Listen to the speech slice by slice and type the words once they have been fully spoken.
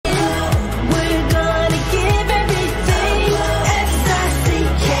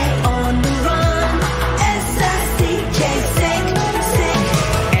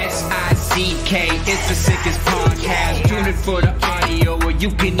for the audio, or you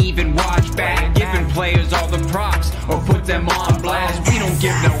can even watch back. Giving players all the props, or put them on blast. We don't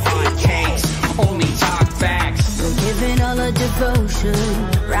give no hot takes, only talk facts. We're giving all our devotion,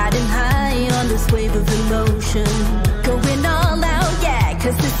 riding high on this wave of emotion. Going all out, yeah,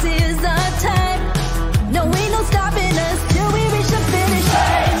 cause this is our time. No, ain't no stopping us till we reach the finish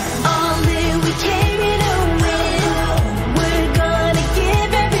line. All in, we came here to win. We're gonna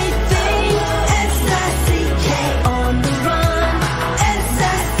give everything. S-I-C-K on the run.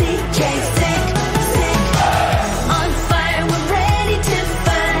 S-I-C-K, sick, sick. On fire, we're ready to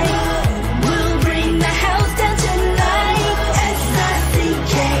fight. We'll bring the house down tonight.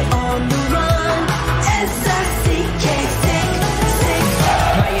 S-I-C-K on the run. S-I-C-K, sick, sick.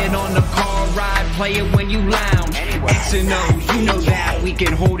 Playing on the car ride, play it when you lounge. X and O's, you know that we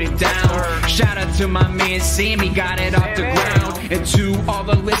can hold it down. Shout out to my man Sammy, got it off the ground. And to all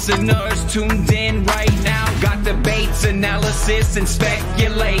the listeners tuned in right now, got debates, analysis, and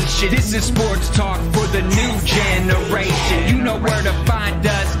speculation. This is sports talk for the new generation. You know where to find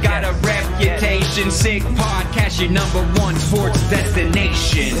us, got a reputation. Sick podcast, your #1 sports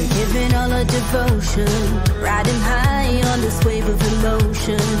destination. Giving all our devotion, riding high on this wave of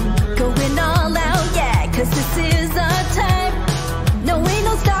emotion. Going all out, yeah, cause this is our time. No, ain't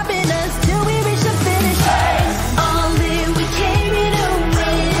no stopping us till we reach the finish line. All in, we came here to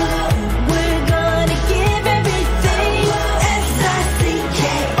win. We're gonna give everything. S-I-C-K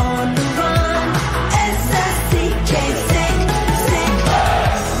on the run. S-I-C-K, sick, sick.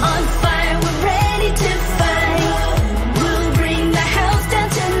 On fire, we're ready to fight. We'll bring the house down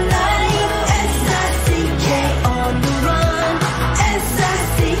tonight. S-I-C-K on the run.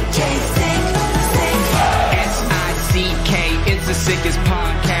 S-I-C-K, sick, sick. S-I-C-K is the sickest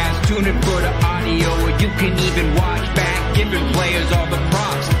podcast. Tune in for the audio, or you can even watch back. Giving players all the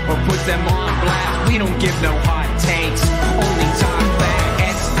props, or put them on blast. We don't give no hot takes, only talk back.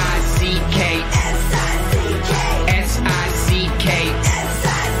 S-I-C-K, S-I-C-K, S-I-C-K,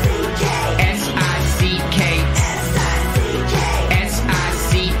 S-I-C-K, S-I-C-K,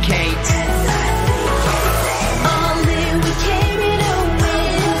 S-I-C-K, S-I-C-K. All in, we came here to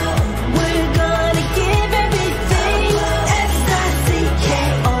win. We're gonna give everything. S-I-C-K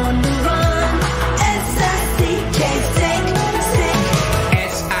on the run. S-I-C-K, sick, sick.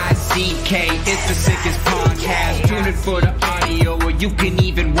 S-I-C-K is the sickest podcast. Tune in for the audio, or you can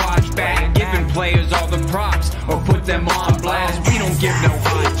even watch back. Giving players all the props, or put them on blast. We don't give no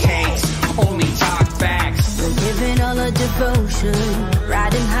hot takes, only talk facts. We're giving all our devotion,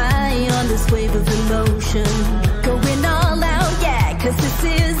 riding high on this wave of emotion. Going all out, yeah, cause this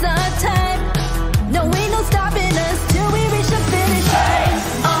is our time. No, ain't no stopping us till we reach the finish line.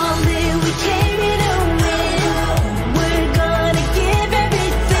 All in, we came here to win. We're gonna give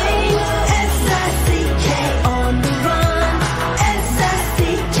everything. S-I-C-K on the run.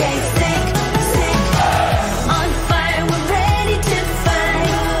 S-I-C-K, sick, sick. On fire, we're ready to fight.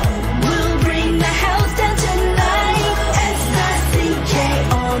 We'll bring the house down tonight. S-I-C-K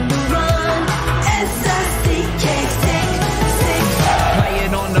on the run. S-I-C-K, sick, sick.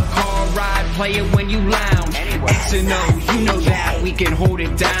 Playing on the car ride, play it when you lounge. X and O's, you know that we can hold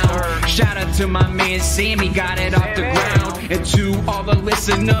it down. Shout out to my man Sammy, got it off the ground. And to all the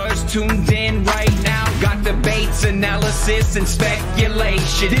listeners tuned in right now, got debates, analysis, and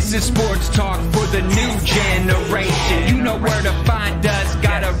speculation. This is sports talk for the new generation. You know where to find us,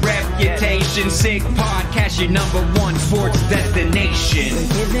 got a reputation. Sick podcast, your #1 sports destination.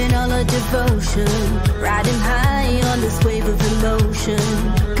 Giving all our devotion, riding high on this wave of emotion.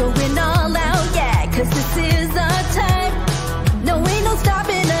 Going all out, yeah, cause this is our time. No, ain't no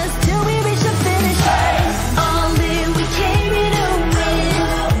stopping us till we reach the finish line. All in, we came here to win.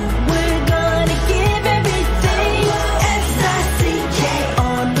 We're gonna give everything. S-I-C-K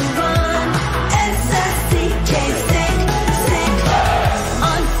on the run. S-I-C-K, sick, sick.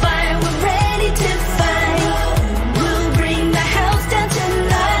 On fire, we're ready to fight. We'll bring the house down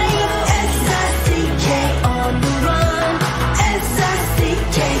tonight. S-I-C-K on the run.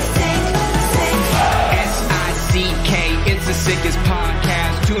 S-I-C-K, sick, sick. S-I-C-K is the sickest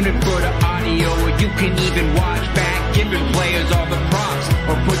podcast. Tune in for the audio, or you can even watch back. Giving players all the props,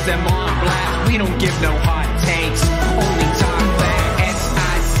 or put them on blast. We don't give no hot takes, only talk back.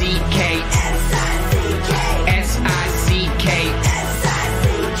 S-I-C-K, S-I-C-K, S-I-C-K,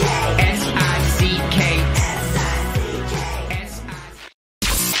 S-I-C-K, S-I-C-K,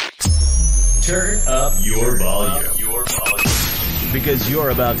 S-I-C-K. Turn up your volume. Because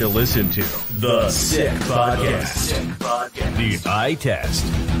you're about to listen to The Sick Podcast. The Eye Test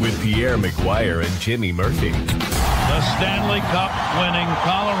with Pierre, McGuire, and Jimmy Murphy. The Stanley Cup winning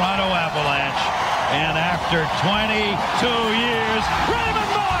Colorado Avalanche And after 22 years, Raymond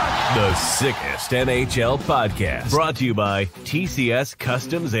Mark! The sickest NHL podcast. Brought to you by TCS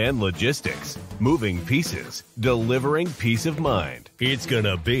Customs and Logistics. Moving pieces, delivering peace of mind. It's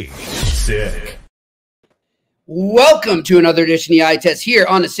gonna be sick. Welcome to another edition of the Eye Test here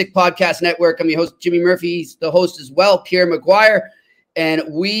on the Sick Podcast Network. I'm your host, Jimmy Murphy. He's the host as well, Pierre McGuire. And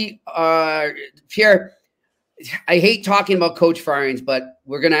we are, Pierre, I hate talking about coach firings, but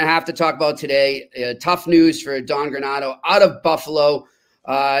we're going to have to talk about today. Tough news for Don Granato out of Buffalo.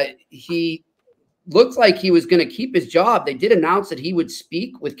 He looked like he was going to keep his job. They did announce that he would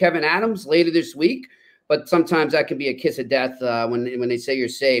speak with Kevin Adams later this week, but sometimes that can be a kiss of death when they say you're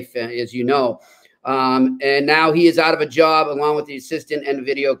safe, as you know. And now he is out of a job along with the assistant and the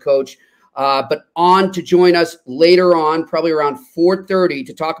video coach. But on to join us later on, probably around 4:30,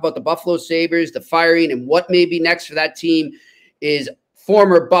 to talk about the Buffalo Sabres, the firing, and what may be next for that team is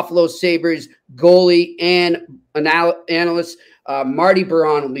former Buffalo Sabres goalie and analyst Marty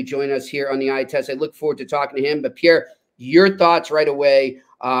Biron will be joining us here on the Eye Test. I look forward to talking to him. But Pierre, your thoughts right away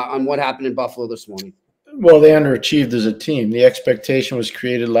on what happened in Buffalo this morning? Well, they underachieved as a team. The expectation was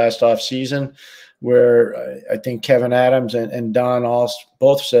created last offseason where I think Kevin Adams and Don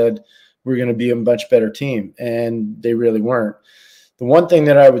both said we're going to be a much better team, and they really weren't. The one thing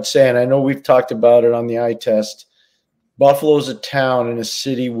that I would say, and I know we've talked about it on the Eye Test, Buffalo's a town and a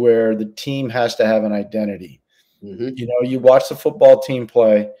city where the team has to have an identity. Mm-hmm. You know, you watch the football team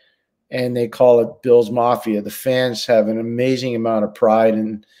play, and they call it Bills Mafia. The fans have an amazing amount of pride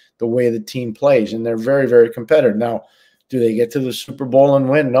in the way the team plays, and they're very, very competitive. Now, do they get to the Super Bowl and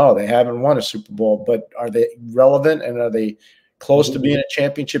win? No, they haven't won a Super Bowl, but are they relevant and are they close to being a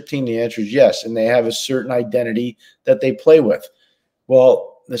championship team? The answer is yes, and they have a certain identity that they play with.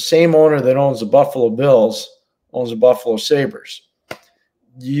 Well, the same owner that owns the Buffalo Bills owns the Buffalo Sabres.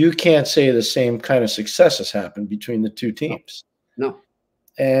 You can't say the same kind of success has happened between the two teams. No.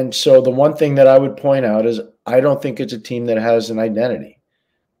 And so the one thing that I would point out is I don't think it's a team that has an identity.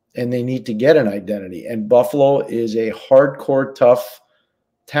 And they need to get an identity. And Buffalo is a hardcore, tough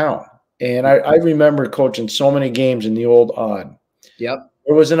town. And I remember coaching so many games in the old Odd. Yep.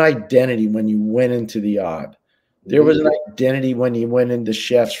 There was an identity when you went into the Odd. There was an identity when you went into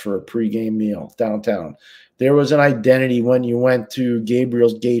Chef's for a pregame meal downtown. There was an identity when you went to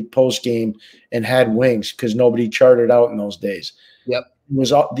Gabriel's Gate postgame and had wings because nobody chartered out in those days. Yep.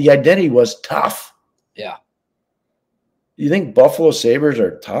 The identity was tough. Yeah. You think Buffalo Sabres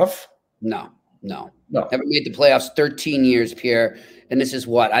are tough? No. Haven't made the playoffs 13 years, Pierre. And this is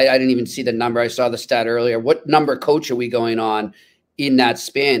what? I didn't even see the number. I saw the stat earlier. What number coach are we going on in that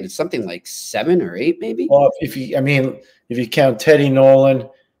span? It's something like 7 or 8, maybe? Well, if you count Teddy Nolan,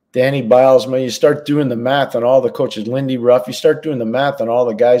 Danny Bilesma, you start doing the math on all the coaches, Lindy Ruff, you start doing the math on all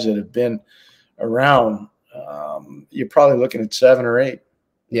the guys that have been around, you're probably looking at 7 or 8.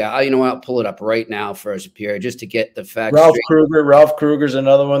 Yeah, you know what? I'll pull it up right now for us, Pierre, just to get the facts. Ralph Kruger's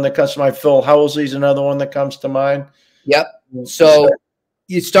another one that comes to mind. Phil Housley's another one that comes to mind. Yep. So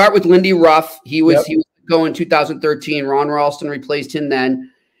you start with Lindy Ruff. He was going 2013. Ron Ralston replaced him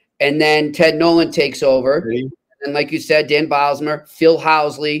then. And then Ted Nolan takes over. And like you said, Dan Bilesma, Phil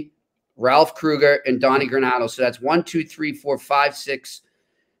Housley, Ralph Kruger, and Donnie Granato. So that's 1, 2, 3, 4, 5, 6,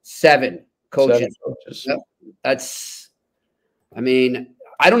 7 coaches. 7 coaches. Yep. That's, I mean,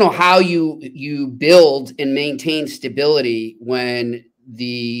 I don't know how you build and maintain stability when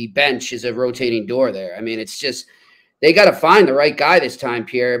the bench is a rotating door there. I mean, it's just they got to find the right guy this time,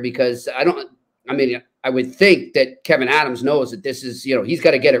 Pierre, because I would think that Kevin Adams knows that this is, he's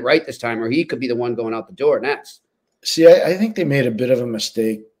got to get it right this time or he could be the one going out the door next. See, I think they made a bit of a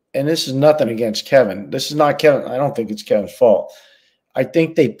mistake, and this is nothing against Kevin. This is not Kevin. I don't think it's Kevin's fault. I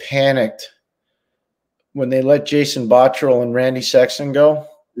think they panicked when they let Jason Botterill and Randy Sexton go.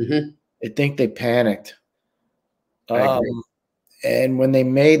 Mm-hmm. I think they panicked. I agree. And when they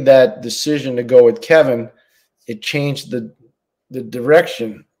made that decision to go with Kevin, it changed the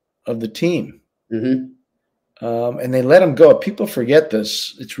direction of the team. Mm-hmm. And they let him go. People forget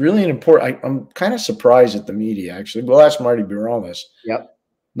this. It's really important. I'm kind of surprised at the media, actually. We'll ask Marty Biron this. Yep.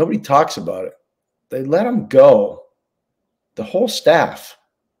 Nobody talks about it. They let him go, the whole staff,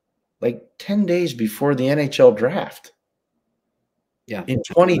 like 10 days before the NHL draft. Yeah. In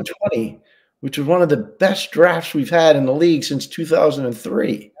 2020, which was one of the best drafts we've had in the league since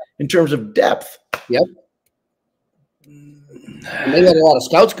 2003 in terms of depth. Yep. And they let a lot of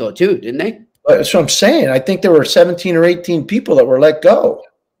scouts go too, didn't they? That's what I'm saying. I think there were 17 or 18 people that were let go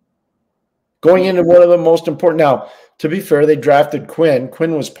going into one of the most important. Now, to be fair, they drafted Quinn.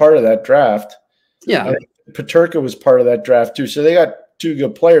 Quinn was part of that draft. Yeah. Paterka was part of that draft too. So they got 2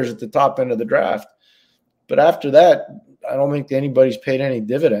 good players at the top end of the draft. But after that, I don't think anybody's paid any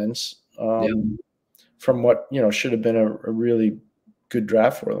dividends from what, should have been a really good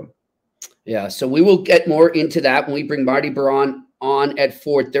draft for them. Yeah, so we will get more into that when we bring Marty Biron on at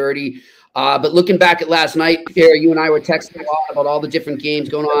 4:30. But looking back at last night, Pierre, you and I were texting a lot about all the different games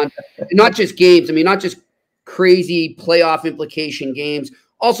going on. And not just games. I mean, not just crazy playoff implication games.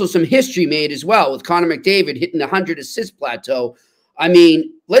 Also some history made as well with Connor McDavid hitting the 100 assist plateau. I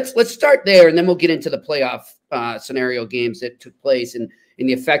mean, let's start there, and then we'll get into the playoff scenario games that took place and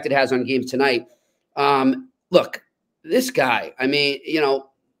the effect it has on games tonight. Look, this guy, I mean,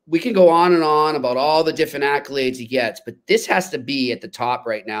 we can go on and on about all the different accolades he gets, but this has to be at the top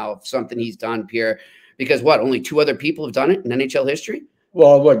right now of something he's done, Pierre, because only 2 other people have done it in NHL history?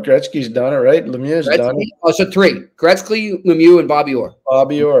 Well, Gretzky's done it, right? Lemieux's done it. Oh, so 3. Gretzky, Lemieux, and Bobby Orr.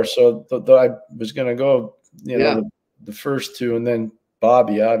 Bobby Orr. So I was going to go, the first 2, and then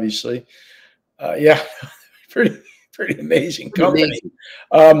Bobby, obviously. Pretty amazing company.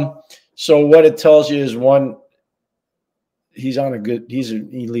 Amazing. So what it tells you is, one, he's an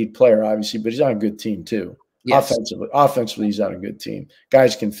elite player, obviously, but he's on a good team too. Yes. Offensively, he's on a good team.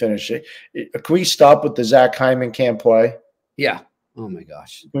 Guys can finish it. Can we stop with the Zach Hyman can't play? Yeah. Oh my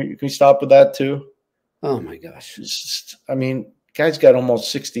gosh. Can we stop with that too? Oh my gosh. Guy's got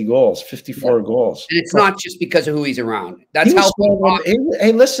almost 60 goals, 54 goals. And it's not just because of who he's around. That's how.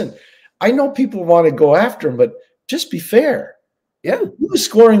 Hey, listen, I know people want to go after him, but just be fair. Yeah. He was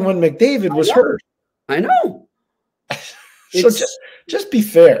scoring when McDavid was hurt. I know. So just be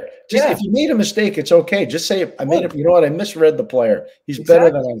fair. If you made a mistake, it's okay. Just say, I made it. You know what? I misread the player. He's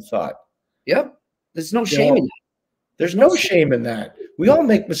better than I thought. Yep. There's no shame in that. There's no shame in that. We all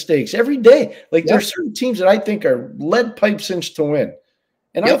make mistakes every day. There are certain teams that I think are lead pipe cinch to win.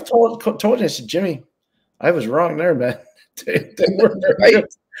 And I've told you, I said, Jimmy, I was wrong there, man. They weren't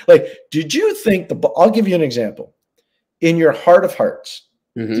right. Did you think I'll give you an example. In your heart of hearts,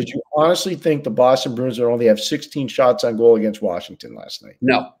 did you honestly think the Boston Bruins would only have 16 shots on goal against Washington last night?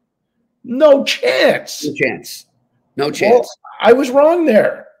 No. No chance. No chance. Well, I was wrong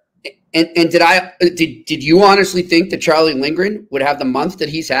there. And did you honestly think that Charlie Lindgren would have the month that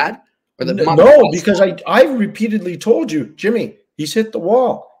he's had? No, because I repeatedly told you, Jimmy, he's hit the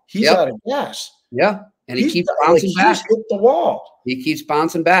wall. He's out of gas. Yeah. And he keeps bouncing back. He's hit the wall. He keeps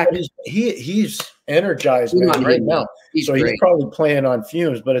bouncing back. He's energized, man, right now. He's probably playing on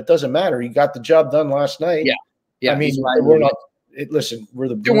fumes, but it doesn't matter. He got the job done last night. Yeah. I mean, we're not. Listen, we're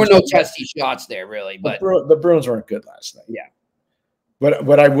the Bruins. There were no testy shots there, really. But the Bruins weren't good last night. Yeah. But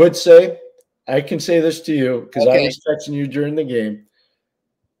what I would say, I can say this to you because I was texting you during the game.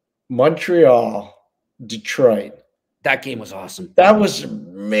 Montreal, Detroit. That game was awesome. That was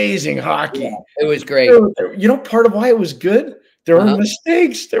amazing hockey. Yeah, it was great. Part of why it was good? There were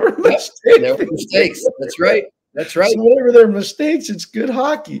mistakes. There were mistakes. That's right. That's right. So whatever their mistakes, it's good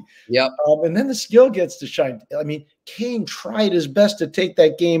hockey. Yep. And then the skill gets to shine. I mean, Kane tried his best to take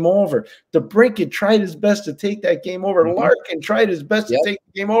that game over. DeBrincat tried his best to take that game over. Larkin tried his best to take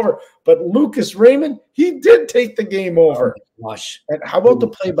the game over. But Lucas Raymond, he did take the game over. Gosh. And how about the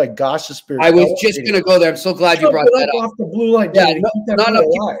play by Gostisbehere? I was just going to go there. I'm so glad you brought that up. Off the blue line. Yeah, keep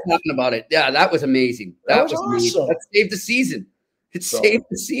talking about it. Yeah, that was amazing. That was awesome. Amazing. That saved the season. It saved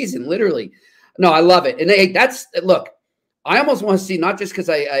the season, literally. No, I love it. And look, I almost want to see, not just because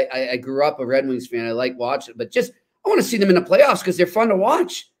I grew up a Red Wings fan, I like watching it, but just I want to see them in the playoffs because they're fun to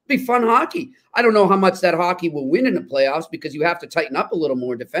watch. It'll be fun hockey. I don't know how much that hockey will win in the playoffs because you have to tighten up a little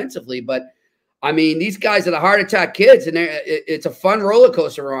more defensively. But, I mean, these guys are the heart attack kids, and it's a fun roller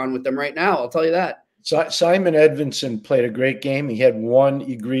coaster on with them right now. I'll tell you that. Simon Edvinsson played a great game. He had one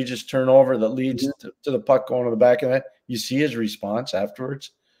egregious turnover that leads to the puck going to the back of the net. You see his response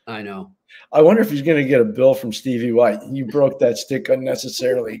afterwards? I know. I wonder if he's going to get a bill from Stevie White. You broke that stick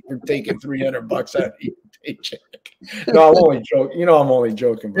unnecessarily. We're taking $300 out of your paycheck. No, I'm only joking. I'm only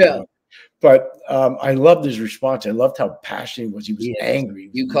joking. But I loved his response. I loved how passionate he was. He was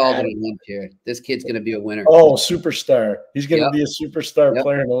angry. You called it a lead here. This kid's going to be a winner. Oh, superstar. He's going to be a superstar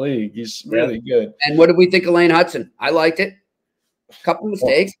player in the league. He's really good. And what did we think of Lane Hudson? I liked it. A couple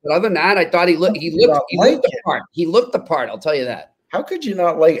mistakes, but other than that, I thought he looked the part. He looked the part. I'll tell you that. How could you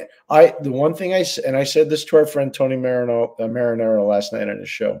not like it? The one thing I said this to our friend Tony Marinaro last night on his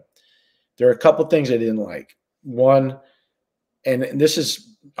show. There are a couple things I didn't like. One, and this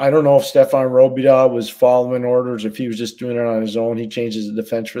is, I don't know if Stefan Robida was following orders, if he was just doing it on his own. He changes the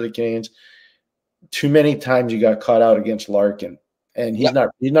defense for the Canes. Too many times he got caught out against Larkin, and he's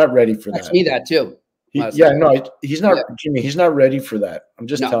not ready for that. That's me that too. He's not. Jimmy, he's not ready for that. I'm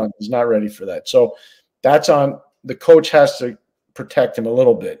just telling you, he's not ready for that. So that's on the coach. Has to protect him a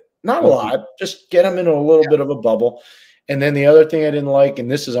little bit. Not a lot. Just get him into a little bit of a bubble. And then the other thing I didn't like, and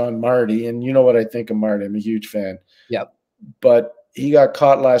this is on Marty, and you know what I think of Marty. I'm a huge fan. Yep. But he got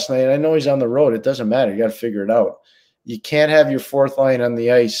caught last night. I know he's on the road. It doesn't matter. You got to figure it out. You can't have your fourth line on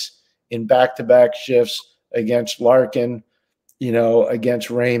the ice in back-to-back shifts against Larkin, against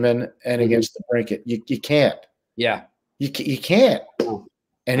Raymond, and against the Brinket. You can't. Yeah. You can't.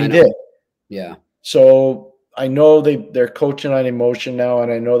 And he know. did. Yeah. So I know they're coaching on emotion now,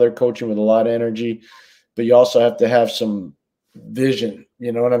 and I know they're coaching with a lot of energy, but you also have to have some vision.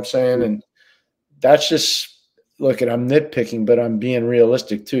 You know what I'm saying? And that's just – look, I'm nitpicking, but I'm being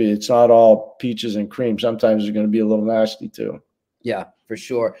realistic too. It's not all peaches and cream. Sometimes it's going to be a little nasty too. Yeah, for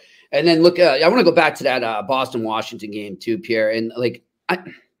sure. And then look, I want to go back to that Boston-Washington game too, Pierre. And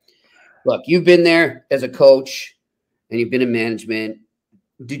look, you've been there as a coach and you've been in management.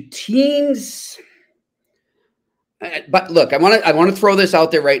 Do teams but look, I want to throw this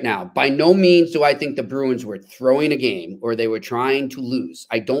out there right now. By no means do I think the Bruins were throwing a game or they were trying to lose.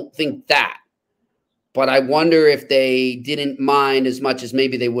 I don't think that. But I wonder if they didn't mind as much as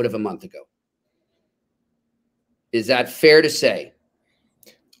maybe they would have a month ago. Is that fair to say?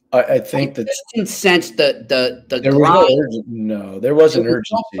 I think that just didn't sense the there was there wasn't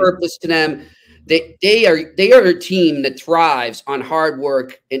urgency. No purpose to them. They are a team that thrives on hard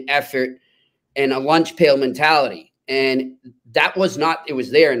work and effort and a lunch pail mentality. And that was not, it was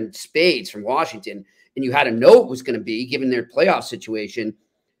there in spades from Washington. And you had to know it was going to be, given their playoff situation.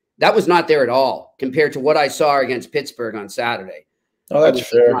 That was not there at all compared to what I saw against Pittsburgh on Saturday. Oh, that's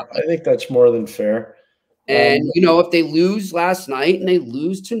fair. I think that's more than fair. And, if they lose last night and they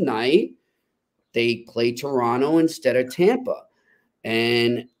lose tonight, they play Toronto instead of Tampa.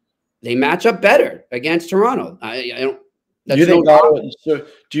 And they match up better against Toronto. I don't. Do you think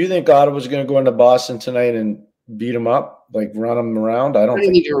Ottawa's going to go into Boston tonight and beat them up, like run them around? I don't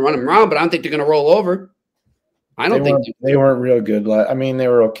think they're going to run them around, but I don't think they're going to roll over. I don't think they weren't real good. I mean, they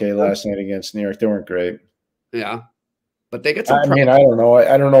were okay last night against New York. They weren't great. Yeah, but they get some. I don't know.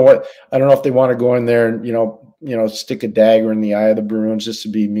 I don't know if they want to go in there and stick a dagger in the eye of the Bruins just to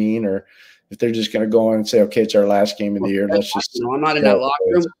be mean, or if they're just going to go in and say, okay, it's our last game of the year. Let's just. I'm not in that locker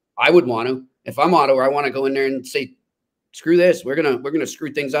room. I would want to. If I'm Ottawa, I want to go in there and say, screw this. We're gonna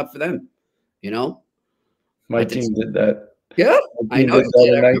screw things up for them. My team did that. Yeah, I know.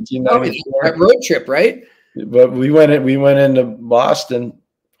 That road trip, right? But we went into Boston,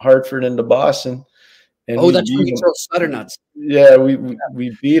 Hartford into Boston. And that's when you throw Sutter nuts. Yeah,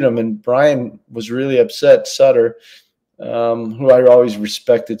 we beat them, and Brian was really upset. Sutter, who I always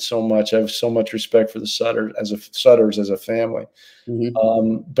respected so much. I have so much respect for the Sutters as a family.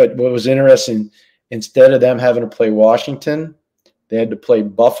 Mm-hmm. But what was interesting, instead of them having to play Washington, they had to play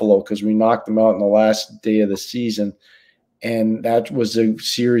Buffalo because we knocked them out in the last day of the season. And that was a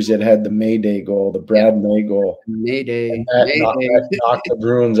series that had the Mayday goal, the Brad May goal. Mayday. That knocked the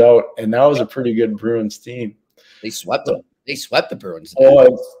Bruins out. And that was a pretty good Bruins team. They swept them. They swept the Bruins.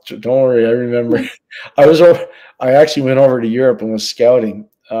 Oh, don't worry. I remember. I actually went over to Europe and was scouting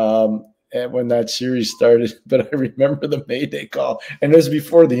when that series started. But I remember the Mayday call. And it was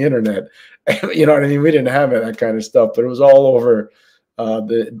before the internet. You know what I mean? We didn't have that kind of stuff. But it was all over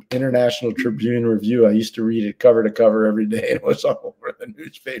the International Tribune Review. I used to read it cover to cover every day. It was all over the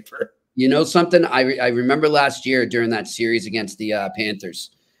newspaper. You know something? I remember last year during that series against the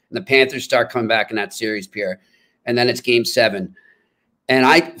Panthers. And the Panthers start coming back in that series, Pierre. And then it's Game 7.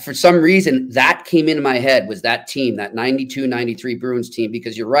 And for some reason, that came into my head was that team, that 92-93 Bruins team,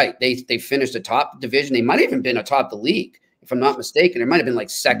 because you're right. They finished atop the division. They might have even been atop the league, if I'm not mistaken. It might have been like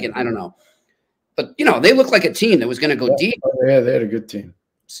second. I don't know. But, they looked like a team that was going to go deep. Oh, yeah, they had a good team.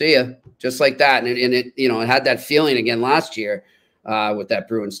 See ya. Just like that. And it it had that feeling again last year with that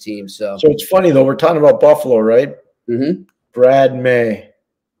Bruins team. So it's funny, though. We're talking about Buffalo, right? Mm-hmm. Brad May,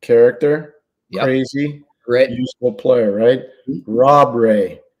 character, yep. Crazy, great, useful player, right? Mm-hmm. Rob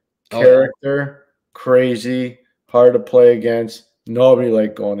Ray, character, crazy, hard to play against. Nobody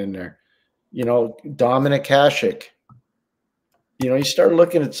liked going in there. Dominic Hasek. You start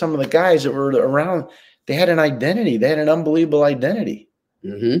looking at some of the guys that were around. They had an identity. They had an unbelievable identity.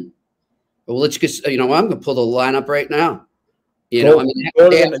 Mm-hmm. Well, let's just, I'm going to pull the lineup right now. Go to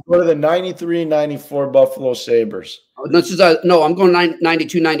the 93-94 Buffalo Sabres. I'm going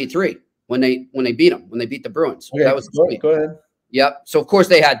 92-93 when they beat them, when they beat the Bruins. Okay, that was go ahead. Yep. So, of course,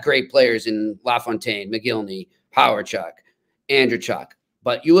 they had great players in LaFontaine, McGillney, Howardchuk, Andrechuk.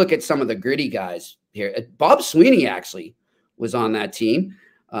 But you look at some of the gritty guys here. Bob Sweeney, actually, was on that team,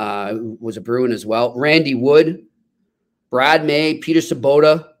 was a Bruin as well. Randy Wood, Brad May, Peter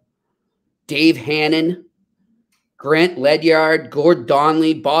Sabota, Dave Hannon, Grant Ledyard, Gord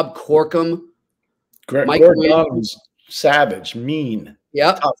Donnelly, Bob Corkum. Gord Donnelly's savage, mean.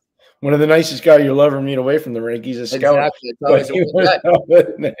 Yep. Tough. One of the nicest guys you'll ever meet away from the rink. He's a scout. Exactly.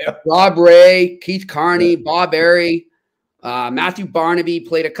 Rob Ray, Keith Carney, Bob Airy, Matthew Barnaby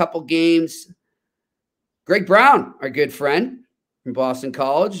played a couple games. Greg Brown, our good friend from Boston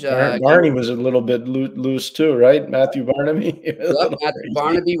College. Barney was a little bit loose too, right? Matthew Barnaby. Matthew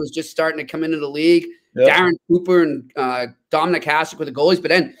Barnaby was just starting to come into the league. Yep. Darren Cooper and Dominic Hasek were the goalies. But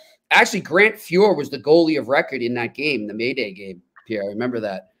then actually Grant Fuhr was the goalie of record in that game, the May Day game, Pierre. I remember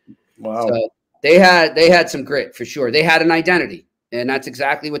that. Wow. So they had some grit for sure. They had an identity, and that's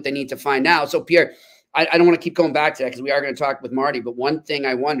exactly what they need to find now. So Pierre, I don't want to keep going back to that because we are going to talk with Marty. But one thing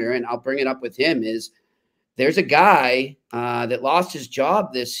I wonder, and I'll bring it up with him, is there's a guy that lost his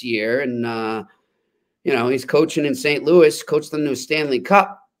job this year, and he's coaching in St. Louis, coached them to a Stanley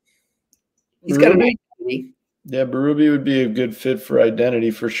Cup. He's got an identity. Yeah, Berube would be a good fit for identity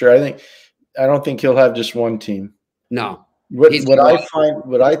for sure. I don't think he'll have just one team. No. What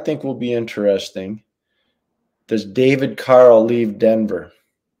I think will be interesting, does David Carl leave Denver?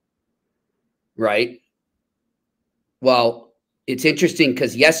 Right. Well, it's interesting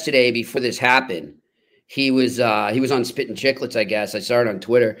because yesterday, before this happened, he was on Spittin' Chicklets, I guess. I saw it on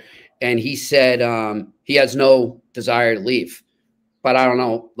Twitter, and he said he has no desire to leave. But I don't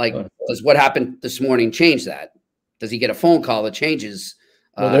know, does what happened this morning change that? Does he get a phone call that changes?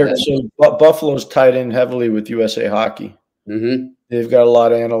 So Buffalo's tied in heavily with USA Hockey. Mm-hmm. They've got a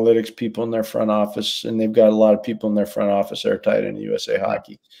lot of analytics people in their front office, and they've got a lot of people in their front office that are tied into USA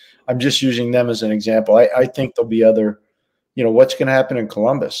Hockey. I'm just using them as an example. I think there'll be other, what's going to happen in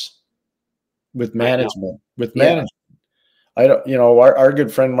Columbus with management. I don't, our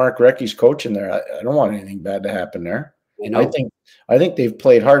good friend Mark Recchi's coaching there. I don't want anything bad to happen there. I think they've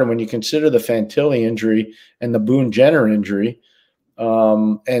played hard, and when you consider the Fantilli injury and the Boone Jenner injury,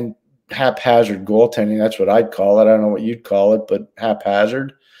 and haphazard goaltending, that's what I'd call it. I don't know what you'd call it, but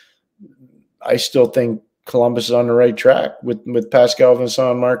haphazard. I still think Columbus is on the right track with Pascal Vincent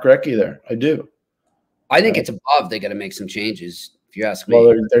and Mark Recchi there. I do. I think it's above. They got to make some changes, if you ask me.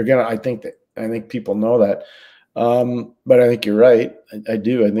 Well, they're gonna. I think people know that, but I think you're right. I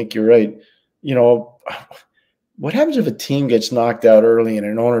do. I think you're right. What happens if a team gets knocked out early and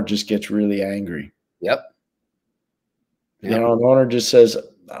an owner just gets really angry? Yep. An owner just says,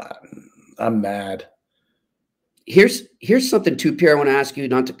 I'm mad. Here's something too, Pierre, I want to ask you,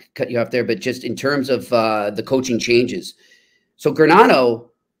 not to cut you off there, but just in terms of the coaching changes. So Granato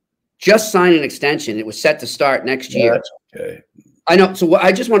just signed an extension. It was set to start next year. That's okay. I know. So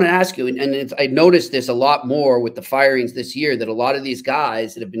I just want to ask you, and I noticed this a lot more with the firings this year, that a lot of these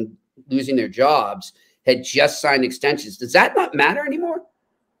guys that have been losing their jobs had just signed extensions. Does that not matter anymore?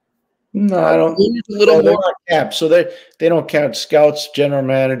 No, I don't. A little more cap. So they don't count scouts, general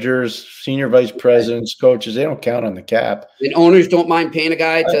managers, senior vice presidents, coaches. They don't count on the cap. And owners don't mind paying a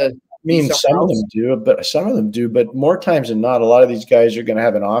guy to. I mean, some of them do, but more times than not, a lot of these guys are going to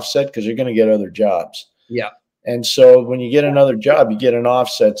have an offset because they're going to get other jobs. Yeah. And so when you get another job, you get an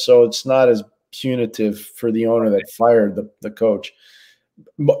offset. So it's not as punitive for the owner that fired the coach.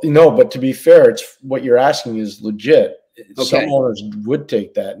 But to be fair, it's what you're asking is legit. Okay. Some owners would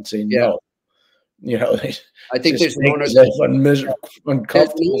take that and say no. I think there's an owner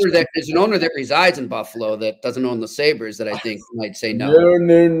that resides in Buffalo that doesn't own the Sabres that I think might say no.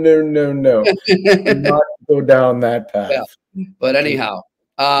 No. Do not go down that path. Yeah. But anyhow,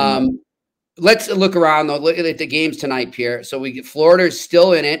 let's look around though. Look at the games tonight, Pierre. So Florida's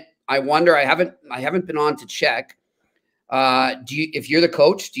still in it. I wonder. I haven't been on to check. If you're the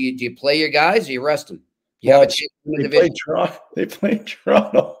coach, do you play your guys or you rest them? They play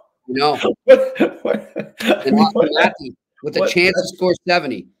Toronto. With a chance to score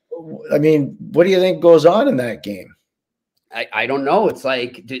 70. I mean, what do you think goes on in that game? I don't know. It's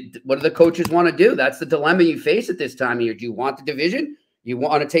like, what do the coaches want to do? That's the dilemma you face at this time of year. Do you want the division? You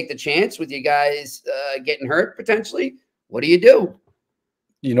want to take the chance with you guys getting hurt potentially? What do you do?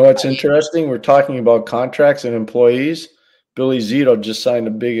 You know what's interesting? We're talking about contracts and employees. Billy Zito just signed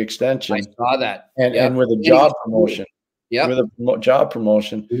a big extension. I saw that. And with a job promotion. Yeah. With a job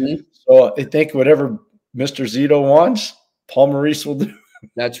promotion. Mm-hmm. So I think whatever Mr. Zito wants, Paul Maurice will do.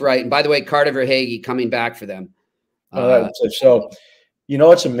 That's right. And by the way, Carter Verhaeghe coming back for them. So,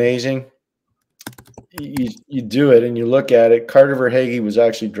 what's amazing? You do it and you look at it. Carter Verhaeghe was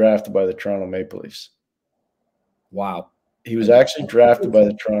actually drafted by the Toronto Maple Leafs. Wow. He was actually drafted by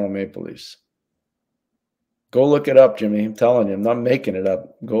the Toronto Maple Leafs. Go look it up, Jimmy. I'm telling you, I'm not making it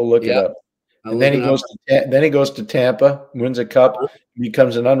up. Go look it up. And then he goes to Tampa, wins a cup,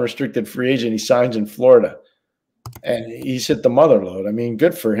 becomes an unrestricted free agent. He signs in Florida. And he's hit the mother load. I mean,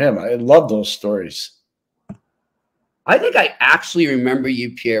 good for him. I love those stories. I think I actually remember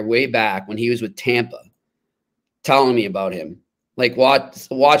you, Pierre, way back when he was with Tampa, telling me about him. Like,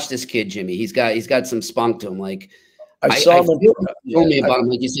 watch this kid, Jimmy. He's got some spunk to him. Like, I saw him. Told me about him.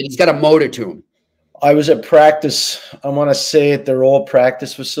 Like you said, he's got a motor to him. I was at practice, I want to say at their old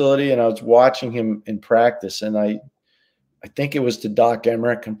practice facility, and I was watching him in practice, and I think it was to Doc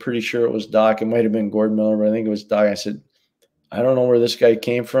Emmerich. I'm pretty sure it was Doc. It might have been Gordon Miller, but I think it was Doc. I said, I don't know where this guy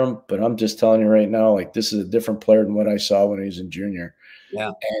came from, but I'm just telling you right now, like, this is a different player than what I saw when he was in junior. Yeah.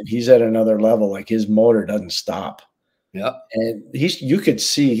 And he's at another level. Like, his motor doesn't stop. Yep. And you could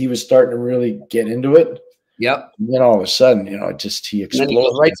see he was starting to really get into it. Yep. And then all of a sudden, he exploded. And then he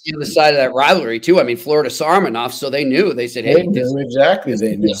goes right to the other side of that rivalry too. I mean, Florida saw him enough, so they knew. They said, "Hey, they knew exactly.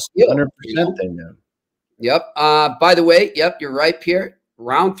 They knew 100%. They knew. Yep. By the way, yep, you're right, Pierre.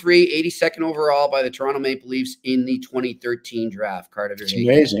 Round 3, 82nd overall by the Toronto Maple Leafs in the 2013 draft. Carter, it's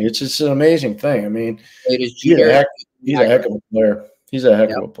amazing. It's just an amazing thing. I mean, he's a heck of a player. He's a heck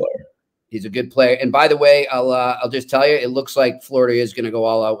of a player. He's a good player. And by the way, I'll just tell you, it looks like Florida is going to go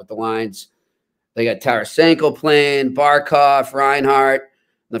all out with the lines. They got Tarasenko playing, Barkov, Reinhart on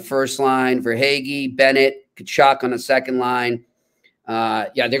the first line, Verhaeghe, Bennett, Kachuk on the second line.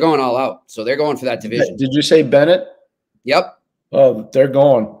 Yeah, they're going all out. So they're going for that division. Did you say Bennett? Yep. Oh, they're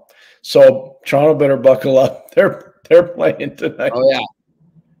going. So Toronto better buckle up. They're playing tonight. Oh yeah.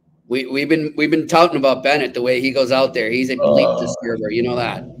 We've been touting about Bennett, the way he goes out there. He's a complete disturber. You know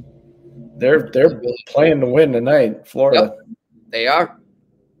that. They're playing to win tonight, Florida. Yep, they are.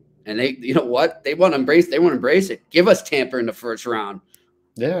 And they, you know what? They want to embrace. They want to embrace it. Give us Tampa in the first round.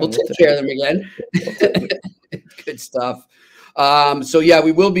 Yeah, we'll take care of them again. Good stuff. So yeah,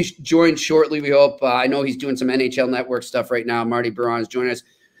 we will be joined shortly. We hope. I know he's doing some NHL Network stuff right now. Marty Biron is joining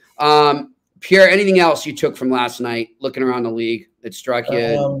us. Pierre, anything else you took from last night? Looking around the league that struck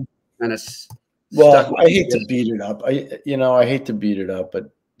you? Well, I hate to beat it up. I hate to beat it up, but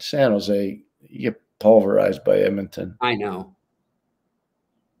San Jose, you get pulverized by Edmonton. I know.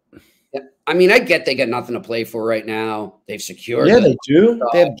 I mean, I get they got nothing to play for right now. They've secured. Yeah, they do.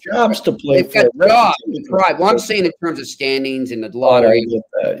 They have jobs to play for. They've got jobs to thrive. Well, I'm saying in terms of standings and the lottery. I get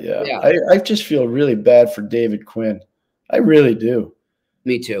that, yeah. I just feel really bad for David Quinn. I really do.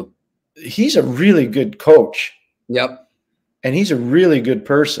 Me too. He's a really good coach. Yep. And he's a really good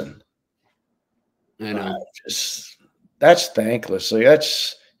person. I know. That's thankless. Like,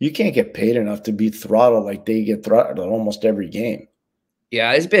 you can't get paid enough to be throttled like they get throttled almost every game.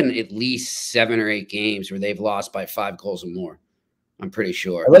 Yeah, it's been at least 7 or 8 games where they've lost by 5 goals or more. I'm pretty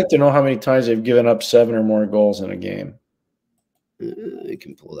sure. I'd like to know how many times they've given up 7 or more goals in a game. I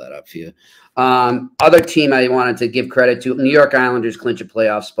can pull that up for you. Other team I wanted to give credit to, New York Islanders clinch a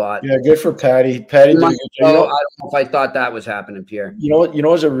playoff spot. Yeah, good for Patty. Patty did a good job. I don't know if I thought that was happening, Pierre. You know what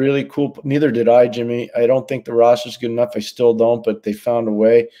was a really cool – neither did I, Jimmy. I don't think the roster's good enough. I still don't, but they found a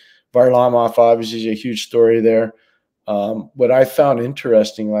way. Varlamov obviously is a huge story there. What I found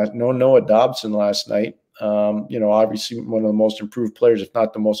interesting Noah Dobson last night, obviously one of the most improved players, if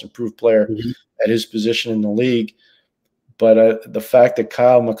not the most improved player at his position in the league. But the fact that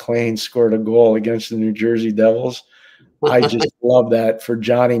Kyle McLean scored a goal against the New Jersey Devils, I just love that for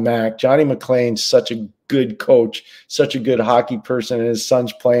Johnny Mac. Johnny McLean's such a good coach, such a good hockey person, and his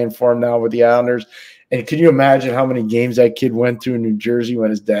son's playing for him now with the Islanders. And can you imagine how many games that kid went through in New Jersey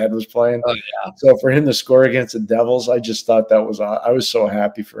when his dad was playing? Oh, yeah. So for him to score against the Devils, I just thought I was so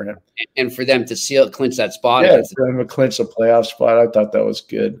happy for him. And for them to clinch that spot. Yeah, for them to clinch the playoff spot, I thought that was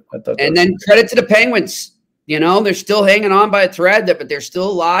good. And then credit to the Penguins. They're still hanging on by a thread, but they're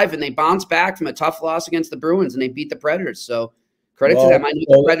still alive, and they bounced back from a tough loss against the Bruins, and they beat the Predators. So credit to them. I know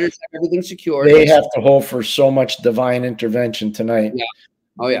the Predators have everything secured. They have to hope for so much divine intervention tonight. Yeah.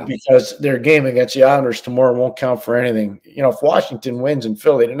 Oh, yeah. Because their game against the Islanders tomorrow won't count for anything. If Washington wins in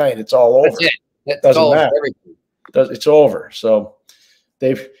Philly tonight, it's all over. That's it. It doesn't matter. It's over. So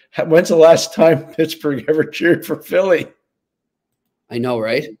when's the last time Pittsburgh ever cheered for Philly? I know,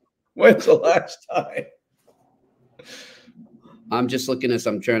 right? When's the last time? I'm just looking at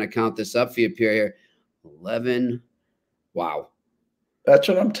I'm trying to count this up for you, Pierre, here. 11. Wow. That's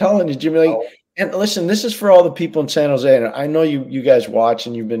what I'm telling you, Jimmy. And listen, this is for all the people in San Jose. And I know you guys watch,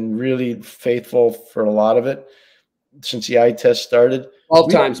 and you've been really faithful for a lot of it since the eye test started.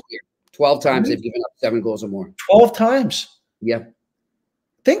 12 times, Pierre. 12 times they've given up 7 goals or more. 12 times? Yeah.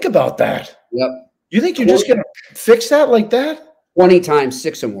 Think about that. Yep. You think you're just going to fix that like that? 20 times,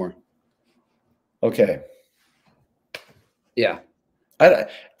 6 or more. Okay. Yeah. I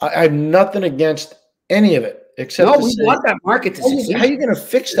have nothing against any of it except we want that market to succeed. How are you going to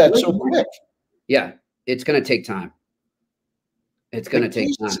fix that so quick? Yeah. it's going to take time. It's going to take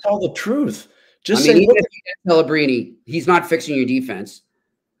time. Just tell the truth. Just I mean, say, even if you get Celebrini, he's not fixing your defense.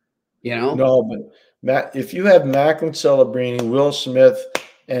 You know? No, but Matt, if you have Macklin, Celebrini, Will Smith,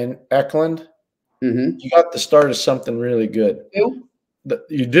 and Eklund, you got the start of something really good.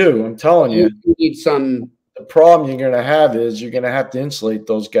 You do. I'm telling you. You need some. The problem you're going to have is you're going to have to insulate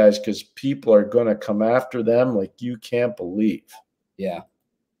those guys because people are going to come after them like you can't believe. Yeah.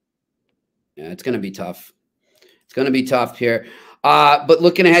 Yeah, it's going to be tough. It's going to be tough here. But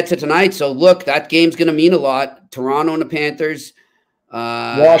looking ahead to tonight, so look, that game's going to mean a lot. Toronto and the Panthers.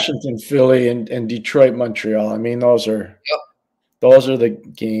 Washington, Philly, and Detroit, Montreal. I mean, those are the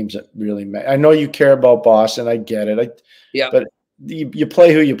games that really matter. I know you care about Boston. I get it. But you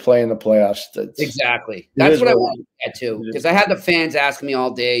play who you play in the playoffs. Exactly. That's what I want to get to. Because I had the fans asking me all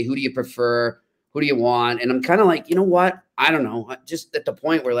day, who do you prefer? Who do you want? And I'm kind of like, you know what? I don't know. Just at the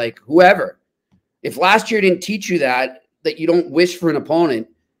point where, like, whoever. If last year didn't teach you that you don't wish for an opponent,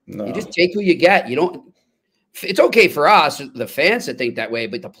 you just take who you get. You don't. It's okay for us, the fans, to think that way,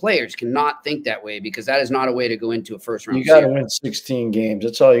 but the players cannot think that way because that is not a way to go into a first-round series. You got to win 16 games.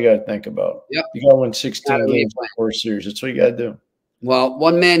 That's all you got to think about. Yep. You got to win 16 games in the first series. That's what you got to do. Well,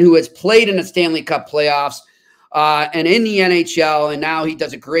 one man who has played in the Stanley Cup playoffs and in the NHL, and now he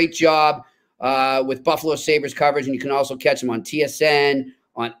does a great job with Buffalo Sabres coverage, and you can also catch him on TSN,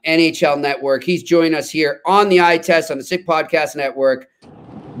 on NHL Network. He's joining us here on the Eye Test on the Sick Podcast Network.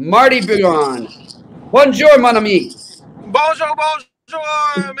 Marty Biron. Bonjour, mon ami. Bonjour,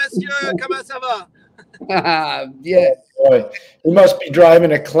 monsieur. Comment ça va? Yeah. Boy, he must be driving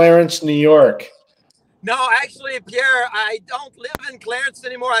to Clarence, New York. No, actually, Pierre, I don't live in Clarence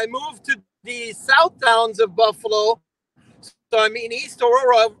anymore. I moved to the south towns of Buffalo. So I'm in East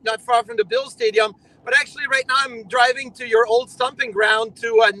Aurora, not far from the Bill Stadium. But actually, right now, I'm driving to your old stomping ground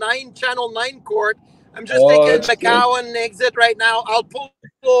to a Channel 9 court. I'm just taking McGuire exit right now. I'll pull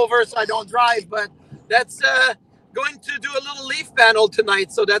over so I don't drive, but that's going to do a little Leaf panel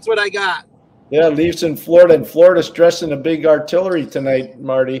tonight, so that's what I got. Yeah, Leafs in Florida, and Florida's dressing a big artillery tonight,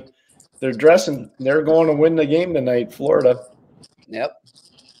 Marty. They're going to win the game tonight, Florida. Yep.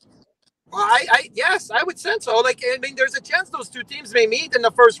 Well, yes, I would sense so. Like, I mean, there's a chance those two teams may meet in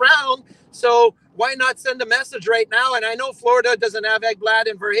the first round, so why not send a message right now? And I know Florida doesn't have Ekblad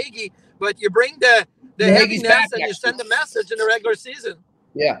and Verhaeghe, but you bring the heaviness and you send a message in the regular season.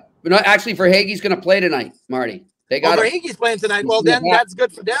 Yeah. But not actually, Verhaeghe's going to play tonight, Marty. They got Verhaeghe's playing tonight. Well, then that's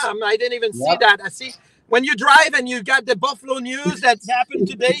good for them. I didn't even see that. I see when you drive and you got the Buffalo news that's happened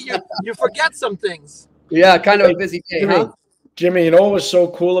today, you forget some things. Yeah, kind of a busy day, huh? Jimmy, you know what was so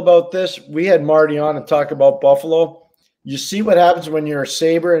cool about this? We had Marty on to talk about Buffalo. You see what happens when you're a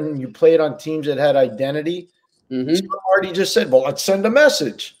Sabre and you played on teams that had identity. So Marty just said, well, let's send a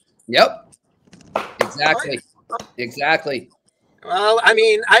message. Yep. Exactly. Well, I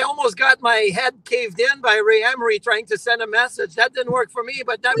mean, I almost got my head caved in by Ray Emery trying to send a message. That didn't work for me,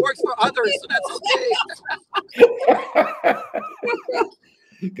 but that works for others, so that's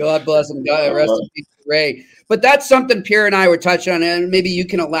okay. God bless him. God rest in peace, Ray. But that's something Pierre and I were touching on, and maybe you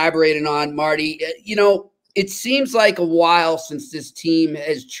can elaborate on, Marty. You know, it seems like a while since this team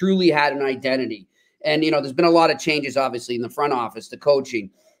has truly had an identity. And, you know, there's been a lot of changes, obviously, in the front office, the coaching,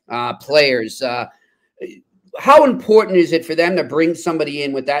 players. How important is it for them to bring somebody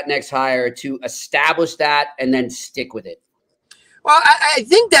in with that next hire to establish that and then stick with it? Well, I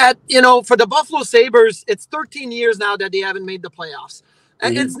think that, you know, for the Buffalo Sabres, it's 13 years now that they haven't made the playoffs.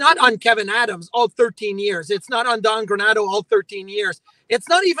 And it's not on Kevin Adams all 13 years. It's not on Don Granato all 13 years. It's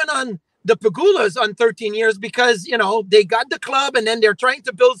not even on the Pagulas on 13 years because, you know, they got the club and then they're trying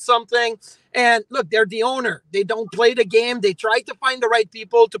to build something. And look, they're the owner. They don't play the game. They try to find the right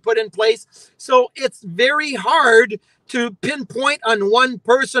people to put in place. So it's very hard to pinpoint on one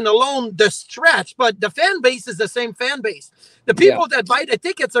person alone the stretch. But the fan base is the same fan base. The people that buy the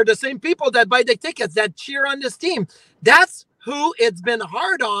tickets are the same people that buy the tickets that cheer on this team. That's who it's been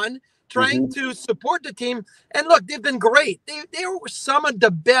hard on trying to support the team. And look, they've been great. They were some of the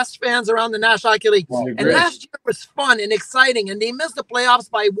best fans around the National Hockey League. And last year was fun and exciting, and they missed the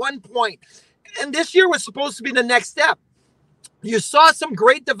playoffs by 1 point. And this year was supposed to be the next step. You saw some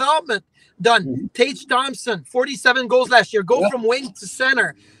great development done. Tage Thompson, 47 goals last year, go from wing to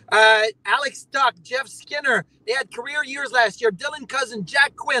center. Alex Tuck, Jeff Skinner, they had career years last year. Dylan Cousin,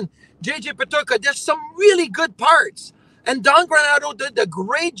 Jack Quinn, JJ Petuka. There's some really good parts. And Don Granato did a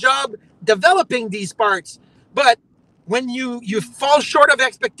great job developing these parts. But when you fall short of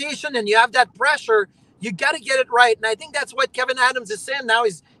expectation and you have that pressure, you got to get it right. And I think that's what Kevin Adams is saying now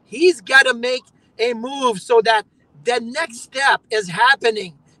is he's got to make a move so that the next step is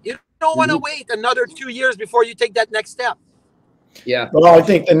happening. You don't want to wait another 2 years before you take that next step. Yeah. Well, I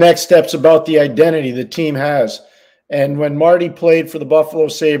think the next step's about the identity the team has. And when Marty played for the Buffalo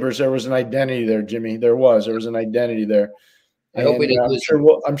Sabres, there was an identity there, Jimmy. There was an identity there. I hope we didn't lose him.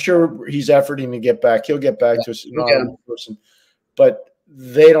 I'm sure he's efforting to get back. He'll get back to us, person. But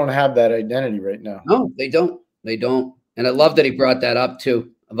they don't have that identity right now. No, they don't. They don't. And I love that he brought that up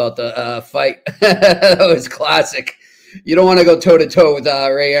too about the fight. That was classic. You don't want to go toe-to-toe with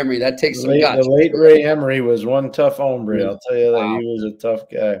Ray Emery. That takes some guts. The late Ray Emery was one tough hombre. I'll tell you that. Wow. He was a tough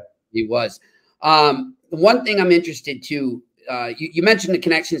guy. He was. One thing I'm interested to, you mentioned the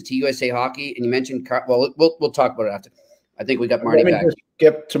connections to USA Hockey, and you mentioned, well, we'll talk about it after. I think we got Marty back. Just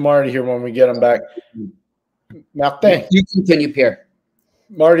get to Marty here when we get him back. Martin. You continue, Pierre.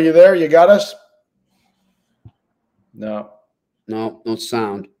 Marty, you there? You got us? No. No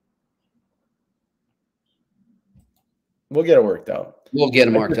sound. We'll get it worked out. We'll get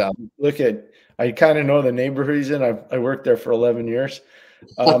it worked out. Look I kind of know the neighborhood he's in. I worked there for 11 years.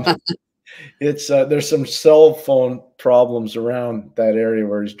 There's some cell phone problems around that area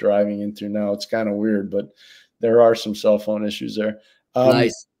where he's driving into now. It's kind of weird, but there are some cell phone issues there.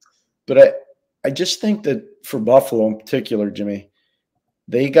 Nice. But I just think that for Buffalo in particular, Jimmy,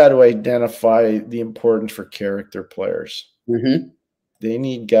 they got to identify the importance for character players. Mm-hmm. They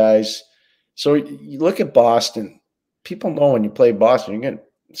need guys. So you look at Boston. People know when you play Boston,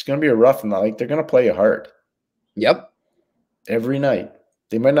 it's going to be a rough night. They're going to play you hard. Yep. Every night.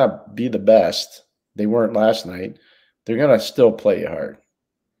 They might not be the best. They weren't last night. They're going to still play you hard.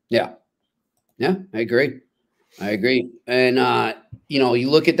 Yeah. Yeah, I agree. And, you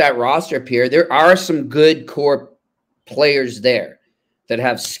look at that roster, Pierre, there are some good core players there that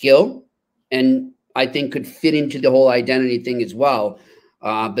have skill and I think could fit into the whole identity thing as well.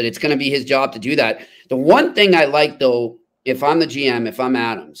 But it's going to be his job to do that. The one thing I like, though, if I'm the GM, if I'm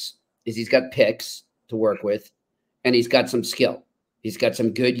Adams, is he's got picks to work with and he's got some skill. He's got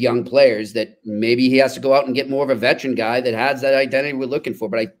some good young players that maybe he has to go out and get more of a veteran guy that has that identity we're looking for.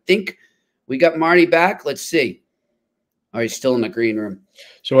 But I think we got Marty back. Let's see. Oh, he's still in the green room.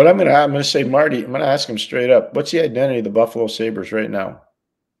 So what I'm going to say, Marty, I'm going to ask him straight up. What's the identity of the Buffalo Sabres right now?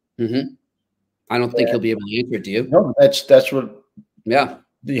 Mm-hmm. I don't think he'll be able to answer it, do you? No, that's what. Yeah.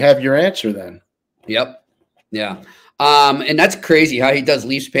 Do you have your answer then? Yep. Yeah. And that's crazy how he does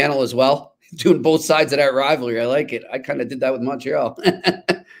Leafs panel as well, doing both sides of that rivalry. I like it. I kind of did that with Montreal. You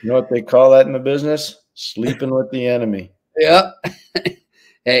know what they call that in the business? Sleeping with the enemy. Yeah.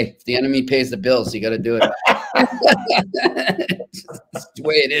 Hey, if the enemy pays the bills, you got to do it. That's the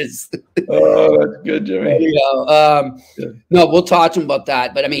way it is. Oh, that's good, Jimmy. No, we'll talk to him about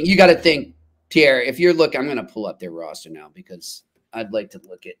that. But, I mean, you got to think, Pierre, if you're looking, I'm going to pull up their roster now because I'd like to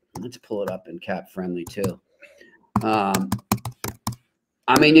look at – let's pull it up in cap friendly too. I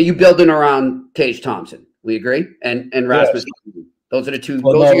mean, are you building around Tage Thompson? We agree? And Rasmus. Yes. Those are the two.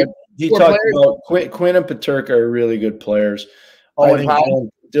 Well, he talked about Quinn and Peterka are really good players. I think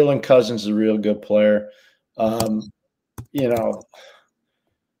Dylan Cousins is a real good player. I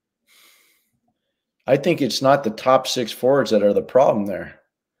think it's not the top six forwards that are the problem there.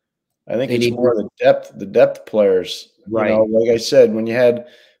 I think it's more the depth players. Right. Like I said, when you had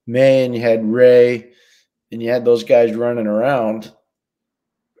May and you had Ray and you had those guys running around,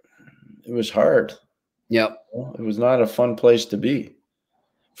 it was hard. Yep. It was not a fun place to be.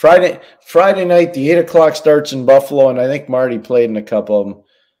 Friday night, the 8 o'clock starts in Buffalo, and I think Marty played in a couple of them.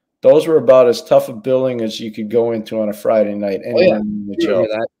 Those were about as tough a billing as you could go into on a Friday night.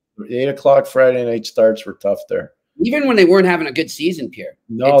 The 8 o'clock Friday night starts were tough there. Even when they weren't having a good season, Pierre.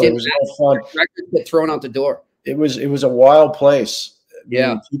 No, it was no fun. Records get thrown out the door. It was a wild place.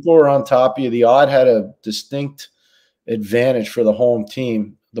 Yeah. People were on top of you. The odd had a distinct advantage for the home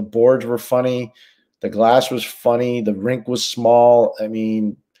team. The boards were funny. The glass was funny. The rink was small. I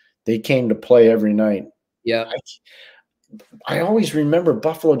mean, they came to play every night. Yeah. I always remember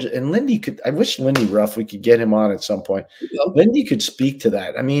Buffalo, and Lindy I wish Lindy Ruff, we could get him on at some point. Lindy could speak to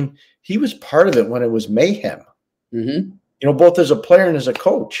that. I mean, he was part of it when it was mayhem. Mm-hmm. Both as a player and as a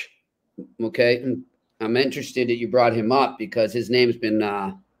coach. Okay. I'm interested that you brought him up because his name's been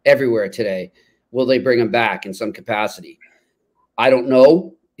everywhere today. Will they bring him back in some capacity? I don't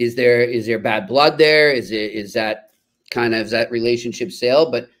know. Is there bad blood there? Is that relationship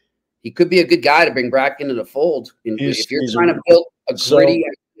stale? But he could be a good guy to bring back into the fold. If you're trying to build a gritty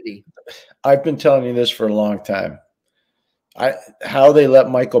activity. I've been telling you this for a long time. How they let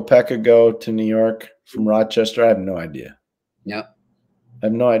Michael Pekka go to New York from Rochester, I have no idea. Yeah. I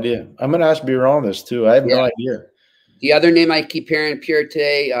have no idea. I'm going to ask Biron this too. I have no idea. The other name I keep hearing Pierre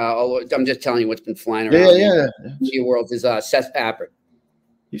today, I'm just telling you what's been flying around in the world, is Seth Appert.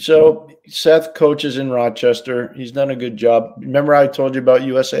 So Seth coaches in Rochester. He's done a good job. Remember I told you about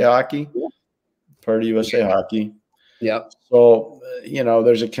USA Hockey? Part of USA Hockey. Yep. So,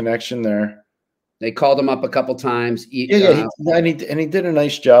 there's a connection there. They called him up a couple times. And he did a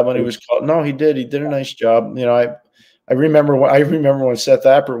nice job when he was called. No, he did. He did a nice job. I remember when Seth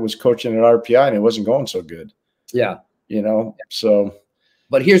Appert was coaching at RPI and it wasn't going so good. Yeah. So.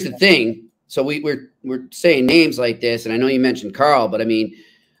 But here's the thing. So we're saying names like this, and I know you mentioned Carl, but I mean,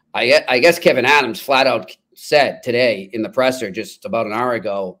 I guess Kevin Adams flat out said today in the presser just about an hour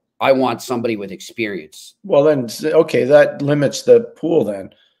ago, I want somebody with experience. Well, then, okay, that limits the pool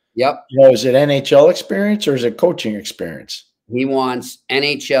then. Yep. Is it NHL experience or is it coaching experience? He wants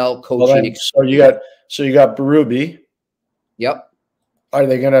NHL coaching experience. So you got Berube. Yep. Are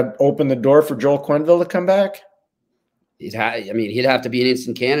they going to open the door for Joel Quenneville to come back? He'd have to be an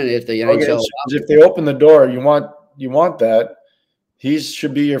instant candidate if the NHL. So if they open the door, you want that. He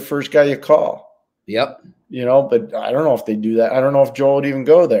should be your first guy you call. Yep. But I don't know if they do that. I don't know if Joel would even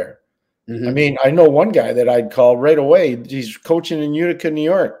go there. Mm-hmm. I mean, I know one guy that I'd call right away. He's coaching in Utica, New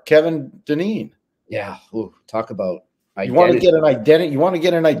York, Kevin Dineen. Yeah. Ooh, talk about identity. You want to get an identity. You want to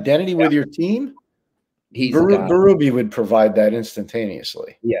get an identity with your team. Berube would provide that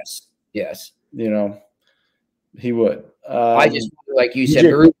instantaneously. Yes. He would. I just like you said.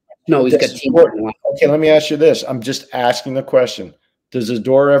 Berube, no, he's got team. Okay, let me ask you this. I'm just asking the question. Does the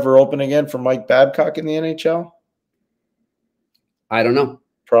door ever open again for Mike Babcock in the NHL? I don't know.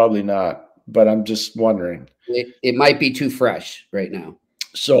 Probably not, but I'm just wondering. It might be too fresh right now.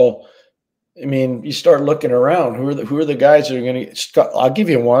 So, I mean, you start looking around. Who are the guys that are going to? I'll give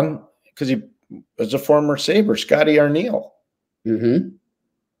you one because he was a former Sabre, Scotty Arneal. Mm-hmm.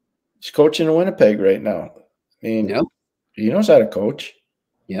 He's coaching in Winnipeg right now. I mean, he knows how to coach.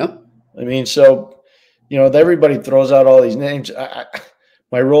 Yep. I mean, so everybody throws out all these names.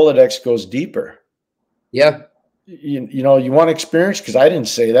 My Rolodex goes deeper. Yeah. You want experience? Because I didn't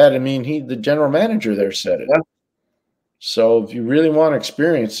say that. I mean, the general manager there said it. Yeah. So if you really want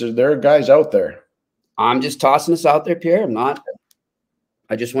experience, there are guys out there. I'm just tossing this out there, Pierre.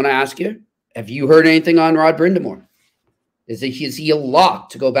 I just want to ask you, have you heard anything on Rod Brindamore? Is he a lock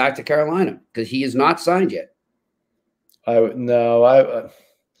to go back to Carolina? Because he is not signed yet. I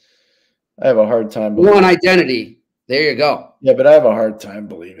have a hard time. One identity. There you go. Yeah, but I have a hard time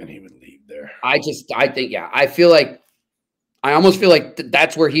believing he would leave there. I almost feel like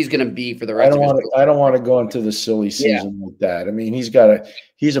that's where he's going to be for the rest of his life. I don't want to go into the silly season like that. I mean, he's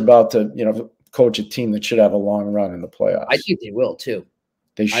about to, coach a team that should have a long run in the playoffs. I think they will too.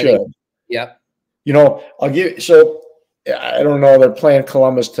 They should. Yeah. I don't know. They're playing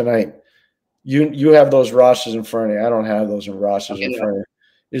Columbus tonight. You have those rosters in front of you. I don't have those rosters in front of you.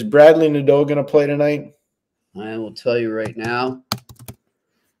 Is Bradley Nadeau going to play tonight? I will tell you right now.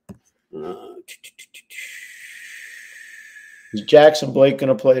 Is Jackson Blake going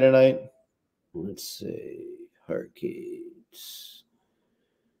to play tonight? Let's see. Hurricanes.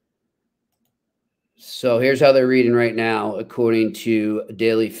 So here's how they're reading right now, according to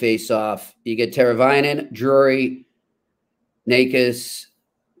Daily Faceoff. You get Teravainen, Drury, Nakis.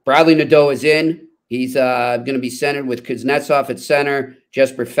 Bradley Nadeau is in. He's going to be centered with Kuznetsov at center,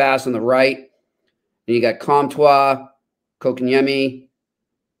 Jesper Fast on the right. And you got Comtois, Kokanyemi,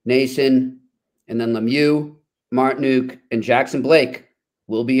 Nason, and then Lemieux, Martinuk, and Jackson Blake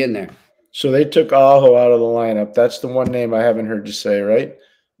will be in there. So they took Aho out of the lineup. That's the one name I haven't heard you say, right?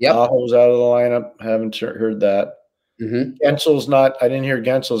 Yep. Aho's out of the lineup. I haven't heard that. Mm-hmm. Gensel's not. I didn't hear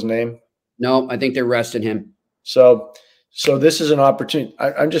Gensel's name. No, I think they're resting him. So this is an opportunity.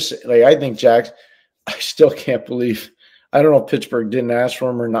 I'm just like, I think Jackson, I still can't believe. I don't know if Pittsburgh didn't ask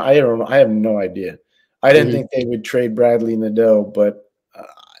for him or not. I don't know. I have no idea. I didn't think they would trade Bradley Nadeau, but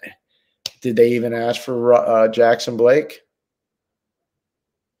did they even ask for Jackson Blake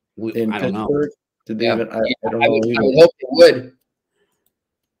in Pittsburgh? Know. Did they even? I don't know. I would hope they would.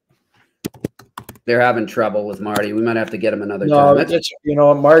 They're having trouble with Marty. We might have to get him another time.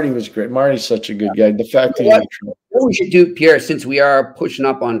 Marty was great. Marty's such a good guy. The fact that what we should do, Pierre, since we are pushing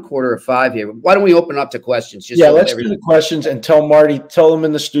up on 4:45 here, why don't we open up to questions? Let's do the questions and tell them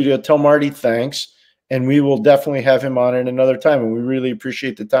in the studio, tell Marty thanks, and we will definitely have him on at another time. And we really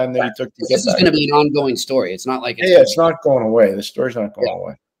appreciate the time that he took to get this is going to be an ongoing story. It's not like it's not going away. The story's not going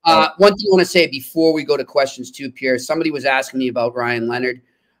away. One thing I want to say before we go to questions too, Pierre, somebody was asking me about Ryan Leonard.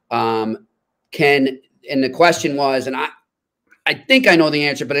 And the question was, and I think I know the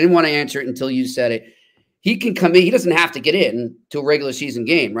answer, but I didn't want to answer it until you said it. He can come in. He doesn't have to get in to a regular season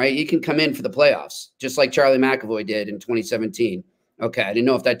game, right? He can come in for the playoffs, just like Charlie McAvoy did in 2017. Okay, I didn't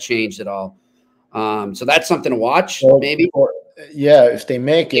know if that changed at all. So that's something to watch, maybe. Yeah, if they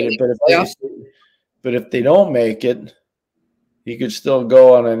make it, but if they don't make it, he could still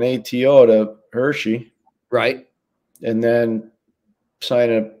go on an ATO to Hershey, right, and then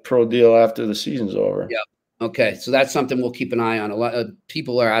sign a pro deal after the season's over. Yeah. Okay, so that's something we'll keep an eye on. A lot of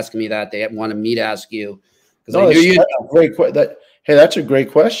people are asking me that. They wanted me to ask you because I knew you. Hey, that's a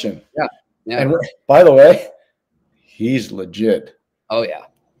great question. Yeah. And by the way, he's legit. Oh yeah,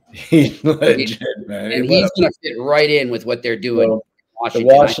 he's legit, man. And he's going to fit right in with what they're doing. So,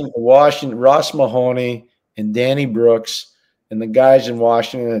 Washington, Ross Mahoney and Danny Brooks and the guys in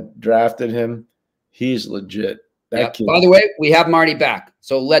Washington that drafted him, he's legit. That kid. By the way, we have Marty back,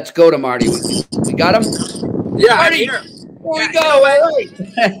 so let's go to Marty. We got him. Yeah, Marty. Here. Here we go. All right.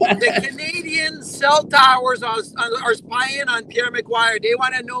 The Canadian cell towers are spying on Pierre McGuire. They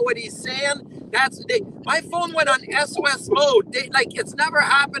want to know what he's saying. My phone went on SOS mode. It's never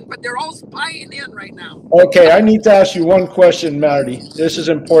happened, but they're all spying in right now. Okay, I need to ask you one question, Marty. This is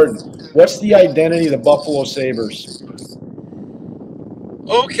important. What's the identity of the Buffalo Sabres?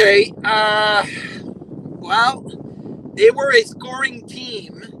 Okay. Well, they were a scoring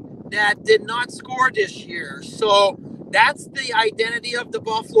team that did not score this year. So that's the identity of the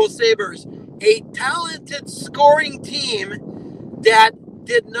Buffalo Sabres. A talented scoring team that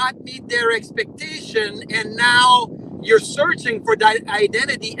did not meet their expectation, and now you're searching for that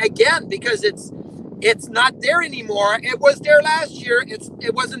identity again because it's not there anymore. It was there last year.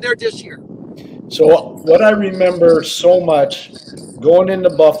 It wasn't there this year. So what I remember so much going into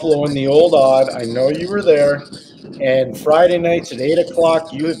Buffalo in the old odd, I know you were there, and Friday nights at 8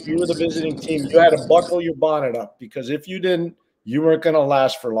 o'clock, if you were the visiting team, you had to buckle your bonnet up because if you didn't, you weren't going to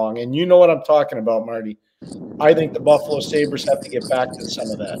last for long. And you know what I'm talking about, Marty. I think the Buffalo Sabres have to get back to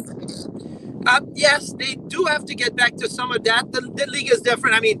some of that. Yes, they do have to get back to some of that. The league is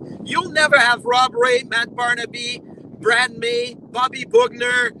different. I mean, you'll never have Rob Ray, Matt Barnaby, Brad May, Bobby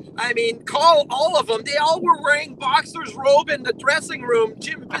Bugner. I mean, call all of them. They all were wearing boxer's robe in the dressing room.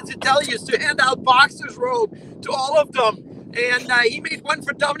 Jim Pizzatelli used to hand out boxer's robe to all of them. And he made one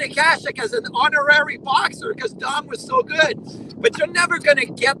for Dominic Hasek as an honorary boxer because Dom was so good. But you're never going to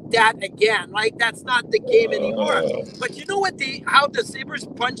get that again. Like, that's not the game anymore. But you know what? How the Sabres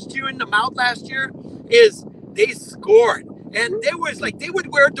punched you in the mouth last year is they scored. And they would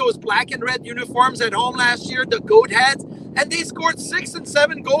wear those black and red uniforms at home last year, the goat heads, and they scored 6 and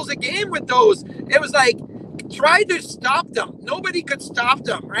 7 goals a game with those. It was like, try to stop them. Nobody could stop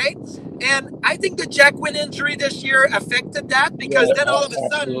them, right? And I think the Jack Wynn injury this year affected that because then all of a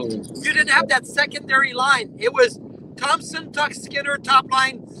sudden you didn't have that secondary line. It was Thompson, Tuck, Skinner, top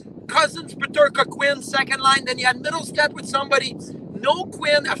line, Cousins, Peterka, Quinn, second line. Then you had Middlestat with somebody. No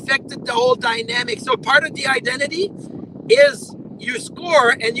Quinn affected the whole dynamic. So part of the identity is you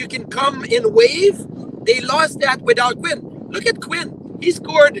score and you can come in wave. They lost that without Quinn. Look at Quinn. He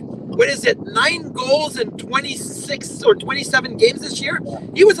scored, 9 goals in 26 or 27 games this year?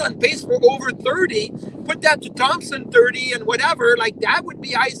 He was on pace for over 30. Put that to Thompson, 30 and whatever. Like, that would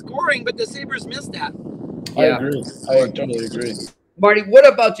be high scoring, but the Sabres missed that. I agree. I totally agree. Marty, what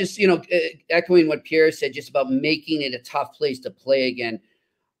about just, echoing what Pierre said, just about making it a tough place to play again?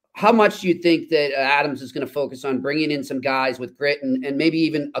 How much do you think that Adams is going to focus on bringing in some guys with grit and maybe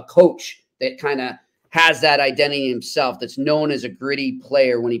even a coach that kind of has that identity himself, that's known as a gritty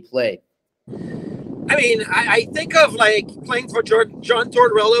player when he played? I mean, I think of like playing for John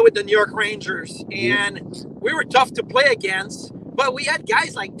Tortorella with the New York Rangers, and we were tough to play against, but we had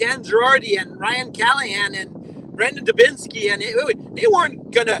guys like Dan Girardi and Ryan Callahan and Brendan Dubinsky, and they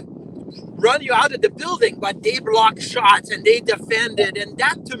weren't going to run you out of the building, but they blocked shots and they defended. And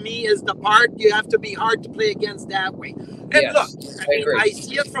that to me is the part you have to be hard to play against that way. And yes, look, I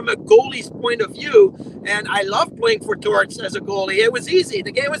see it from a goalie's point of view, and I love playing for Torts as a goalie. It was easy.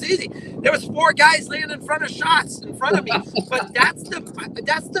 The game was easy. There was 4 guys laying in front of shots in front of me. But that's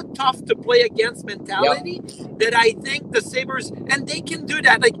the tough to play against mentality that I think the Sabres, and they can do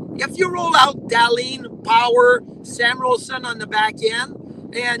that. Like, if you roll out Dahlin, Power, Samuelson on the back end,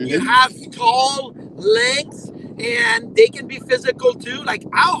 and you have tall length, and they can be physical too. Like,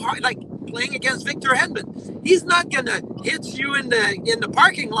 how hard, like playing against Victor Hedman, he's not gonna hit you in the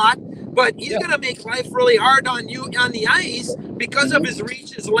parking lot, but he's gonna make life really hard on you on the ice because of his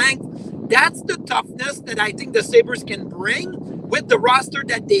reach, his length. That's the toughness that I think the Sabres can bring with the roster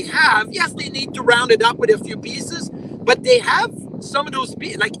that they have. Yes, they need to round it up with a few pieces, but they have some of those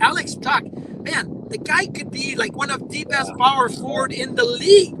pieces, like Alex Tuck. Man, the guy could be like one of the best power forward in the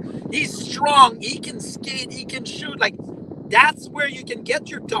league. He's strong. He can skate. He can shoot. Like, that's where you can get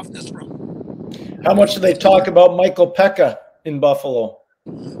your toughness from. How much do they talk about Michael Pekka in Buffalo?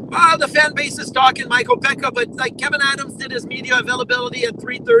 well, the fan base is talking Michael Pekka, but like Kevin Adams did his media availability at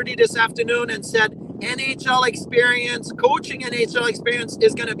 3:30 this afternoon and said NHL experience, coaching NHL experience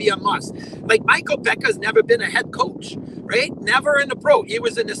is going to be a must. Like Michael Pekka's never been a head coach, right? Never in the pro. He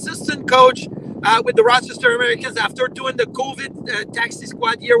was an assistant coach with the Rochester Americans after doing the COVID taxi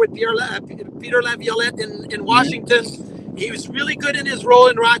squad year with Peter Laviolette in Washington. He was really good in his role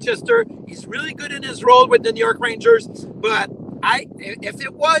in Rochester. He's really good in his role with the New York Rangers. But if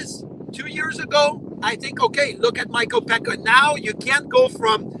it was 2 years ago, I think, okay, look at Michael Pekka. Now you can't go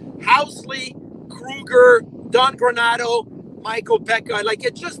from Housley, Kruger, Don Granato, Michael Pekka. Like,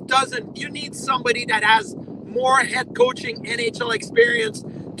 it just doesn't. You need somebody that has more head coaching NHL experience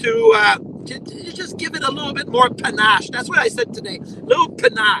to just give it a little bit more panache. That's what I said today. A little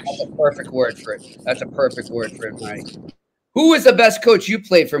panache. That's a perfect word for it. That's a perfect word for it, Marty. Who was the best coach you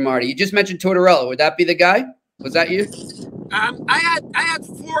played for, Marty? You just mentioned Tortorella. Would that be the guy? Was that you? I had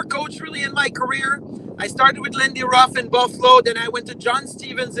 4 coaches really in my career. I started with Lindy Ruff in Buffalo. Then I went to John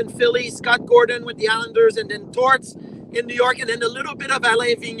Stevens in Philly, Scott Gordon with the Islanders, and then Torts in New York, and then a little bit of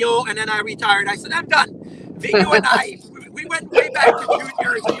Alain Vigneault, and then I retired. I said, I'm done. Vigneault and I, we went way back to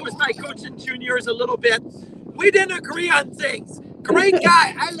juniors. He was my coach in juniors a little bit. We didn't agree on things. Great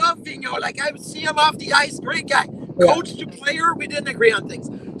guy. I love Vigneault. Like, I would see him off the ice. Great guy. Coach to player, we didn't agree on things.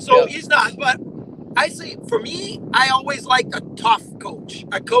 So he's not. But I say, for me, I always liked a tough coach.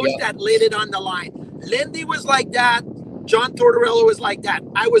 A coach that laid it on the line. Lindy was like that. John Tortorella was like that.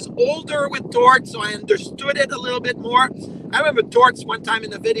 I was older with Torts, so I understood it a little bit more. I remember Torts one time in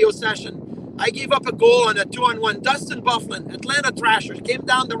the video session. I gave up a goal on a 2-on-1. Dustin Bufflin, Atlanta Thrashers, came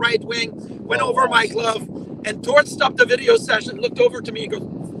down the right wing, went over my glove, and Torts stopped the video session, looked over to me and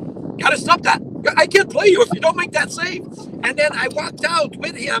goes, gotta stop that. I can't play you if you don't make that save. And then I walked out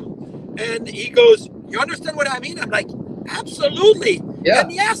with him, and he goes, you understand what I mean? I'm like, absolutely. Yeah.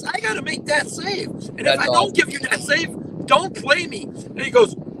 And yes, I got to make that save. And if I don't give you that save, don't play me. And he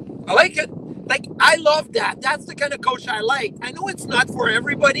goes, I like it. Like, I love that. That's the kind of coach I like. I know it's not for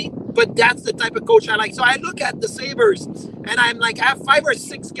everybody, but that's the type of coach I like. So I look at the Sabres, and I'm like, I have 5 or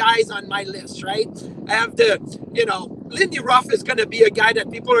 6 guys on my list, right? I have Lindy Ruff is going to be a guy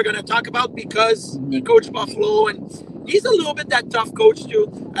that people are going to talk about because he coached Buffalo, and he's a little bit that tough coach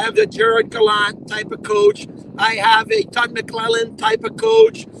too. I have the Jared Gallant type of coach. I have a Todd McClellan type of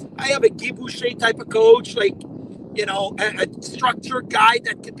coach. I have a Guy Boucher type of coach, like, a structured guy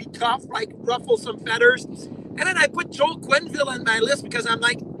that could be tough, like ruffle some feathers. And then I put Joel Quenneville on my list because I'm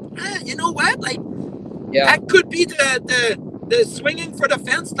like, you know what? Like, that could be the swinging for the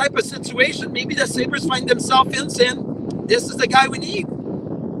fence type of situation. Maybe the Sabres find themselves in saying, this is the guy we need.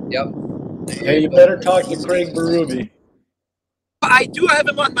 Yep. Hey, you better talk to Craig Berube. I do have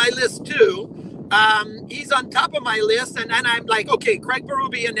him on my list too. He's on top of my list, and then I'm like, okay, Craig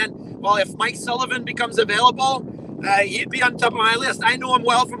Berube, and then, well, if Mike Sullivan becomes available, he'd be on top of my list. I know him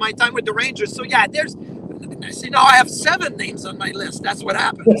well from my time with the Rangers. So yeah, now I have 7 names on my list. That's what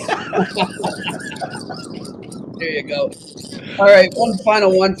happens. There you go. All right, one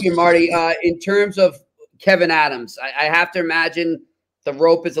final one for you, Marty. In terms of Kevin Adams, I have to imagine the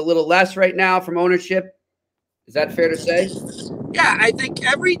rope is a little less right now from ownership. Is that fair to say? Yeah, I think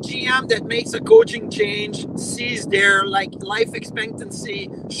every GM that makes a coaching change sees their life expectancy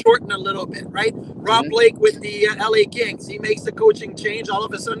shorten a little bit, right? Rob Blake with the LA Kings, he makes the coaching change. All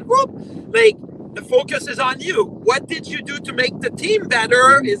of a sudden, whoop, the focus is on you. What did you do to make the team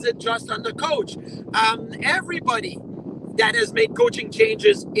better? Is it just on the coach? Everybody that has made coaching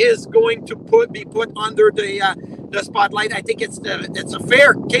changes is going to be put under the spotlight. I think it's a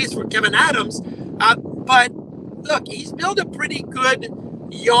fair case for Kevin Adams, but look, he's built a pretty good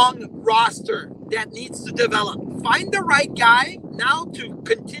young roster that needs to develop. Find the right guy now to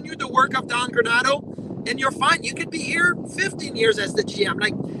continue the work of Don Granato, and you're fine. You could be here 15 years as the GM.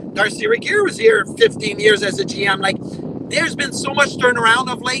 Like Darcy Regier was here 15 years as a GM. Like, there's been so much turnaround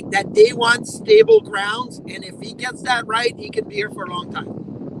of late that they want stable grounds, and if he gets that right, he can be here for a long time.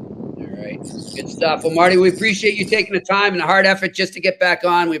 All right, good stuff. Well, Marty, we appreciate you taking the time and the hard effort just to get back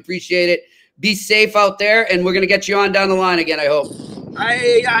on. We appreciate it. Be safe out there, and we're going to get you on down the line again, I hope.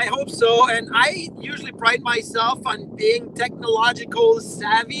 I hope so, and I usually pride myself on being technological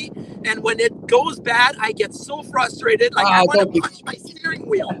savvy, and when it goes bad, I get so frustrated, like I want to punch my steering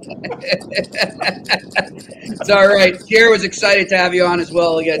wheel. It's all right. Pierre was excited to have you on as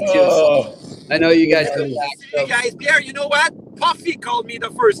well again, too. So I know you guys come back. So. Guys, Pierre, you know what? Puffy called me the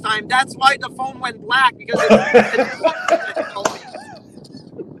first time. That's why the phone went black, because it's Puffy that called me.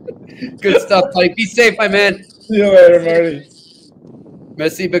 Good stuff, buddy. Be safe, my man. See you later, Marty.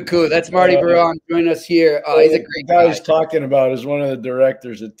 Merci beaucoup. That's Marty Biron joining us here. He's a great guy. The guy he's talking about is one of the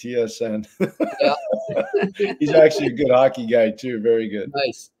directors at TSN. Yeah. He's actually a good hockey guy too. Very good.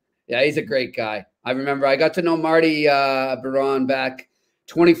 Nice. Yeah, he's a great guy. I remember I got to know Marty Biron back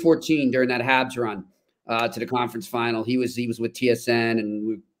 2014 during that Habs run to the conference final. He was with TSN, and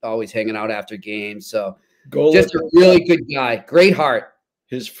we were always hanging out after games. So just a really good guy. Great heart.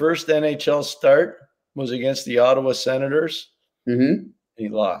 His first NHL start was against the Ottawa Senators. Mm-hmm. He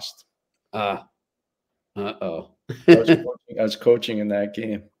lost. Uh-oh. I was coaching in that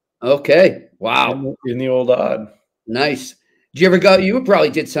game. Okay. Wow. In the old odd. Nice. Did you ever go? You probably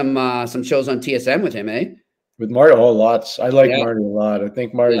did some shows on TSN with him, eh? With Marty, lots. I like Marty a lot. I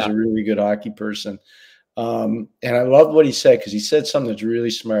think Marty's a really good hockey person. And I loved what he said, because he said something that's really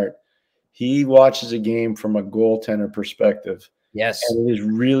smart. He watches a game from a goaltender perspective. Yes. And it is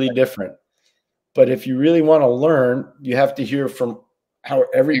really different. But if you really want to learn, you have to hear from how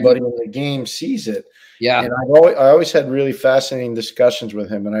everybody in the game sees it. Yeah. And I always had really fascinating discussions with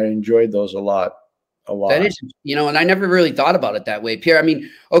him, and I enjoyed those a lot. That is, and I never really thought about it that way, Pierre. I mean,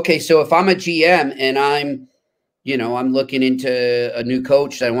 okay, so if I'm a GM and I'm looking into a new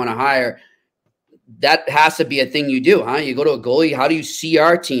coach that I want to hire, that has to be a thing you do, huh? You go to a goalie. How do you see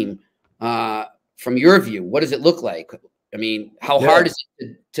our team from your view? What does it look like? I mean, how hard is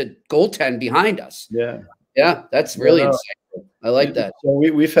it to goaltend behind us? Yeah, that's really insightful. I like that. So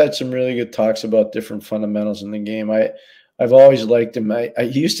we've had some really good talks about different fundamentals in the game. I've always liked him.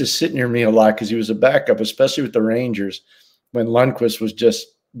 He used to sit near me a lot because he was a backup, especially with the Rangers when Lundqvist was just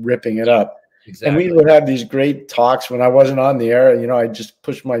ripping it up. Exactly. And we would have these great talks when I wasn't on the air. I just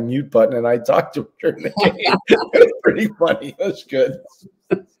pushed my mute button and I talked to him during the game. It was pretty funny. It was good.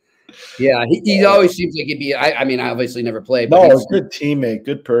 Yeah, he always seems like he'd be. I mean, I obviously never played. But no, good teammate,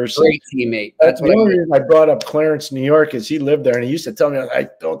 good person, great teammate. That's what the only reason I brought up Clarence, New York, is he lived there, and he used to tell me, "I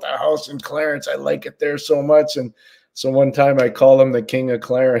built a house in Clarence. I like it there so much." And so one time I call him the King of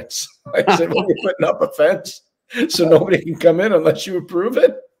Clarence. I said, "Well, you're putting up a fence so nobody can come in unless you approve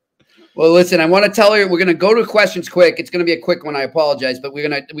it." Well, listen, I want to tell you, we're going to go to questions quick. It's going to be a quick one. I apologize, but we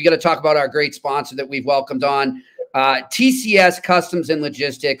got to talk about our great sponsor that we've welcomed on, TCS Customs and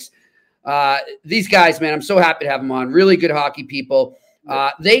Logistics. These guys, man, I'm so happy to have them on. Really good hockey people.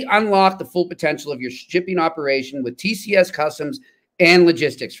 They unlock the full potential of your shipping operation with TCS Customs and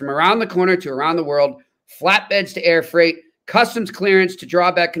Logistics. From around the corner to around the world, flatbeds to air freight, customs clearance to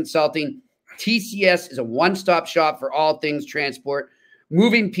drawback consulting, TCS is a one-stop shop for all things transport,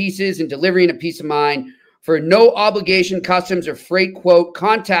 moving pieces and delivering a peace of mind. For no obligation customs or freight quote,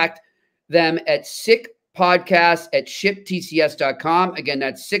 contact them at sickpodcast@shiptcs.com. Again,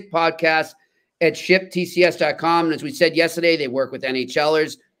 that's sickpodcast@shiptcs.com. And as we said yesterday, they work with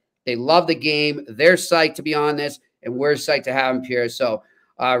NHLers. They love the game. They're psyched to be on this, and we're psyched to have them, Pierre. So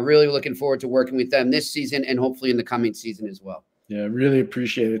really looking forward to working with them this season and hopefully in the coming season as well. Yeah, really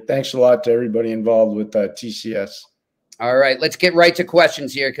appreciate it. Thanks a lot to everybody involved with TCS. All right, let's get right to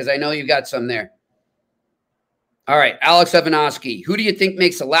questions here because I know you got some there. All right, Alex Evanovsky, who do you think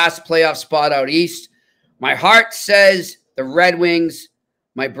makes the last playoff spot out east? My heart says the Red Wings.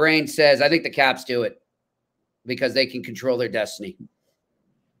 My brain says I think the Caps do it because they can control their destiny.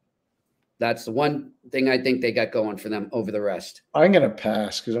 That's the one thing I think they got going for them over the rest. I'm going to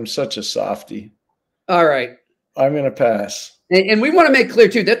pass because I'm such a softie. All right. I'm going to pass. And we want to make clear,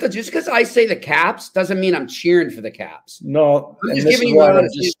 too, that just because I say the Caps doesn't mean I'm cheering for the Caps. No. I'm just giving you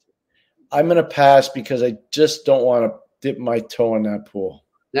I'm going to pass because I just don't want to dip my toe in that pool.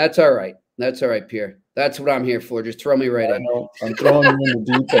 That's all right. That's all right, Pierre. That's what I'm here for. Just throw me right in. I'm throwing you in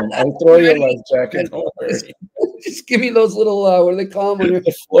the deep end. I'll throw you a life jacket. Don't worry. Just give me those little, what do they call them? When you're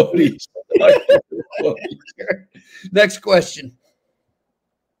the floaties. Next question.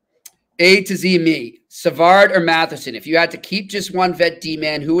 A to Z me. Savard or Matheson? If you had to keep just one vet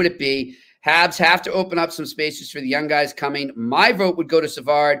D-man, who would it be? Habs have to open up some spaces for the young guys coming. My vote would go to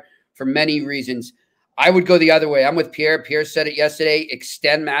Savard for many reasons. I would go the other way. I'm with Pierre. Pierre said it yesterday.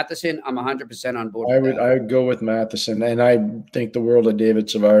 Extend Matheson. I'm 100% on board. I would go with Matheson, and I think the world of David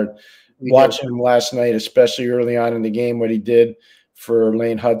Savard. Watching him last night, especially early on in the game, what he did for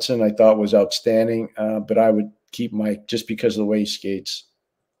Lane Hudson, I thought was outstanding. But I would keep Mike just because of the way he skates.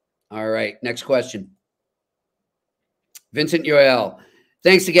 All right. Next question. Vincent Yoel.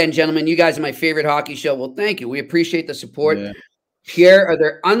 Thanks again, gentlemen. You guys are my favorite hockey show. Well, thank you. We appreciate the support. Yeah. Pierre, are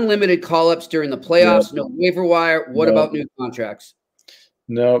there unlimited call-ups during the playoffs? No waiver wire? What about new contracts?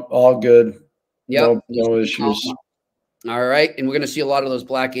 No, all good. Yep. No issues. All right. And we're going to see a lot of those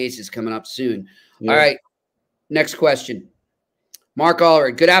black aces coming up soon. Yeah. All right. Next question. Mark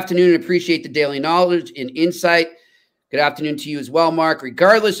Allred. Good afternoon and appreciate the daily knowledge and insight. Good afternoon to you as well, Mark.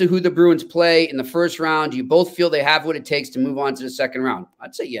 Regardless of who the Bruins play in the first round, do you both feel they have what it takes to move on to the second round?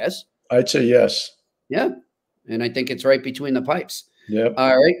 I'd say yes. I'd say yes. Yeah. And I think it's right between the pipes. Yep.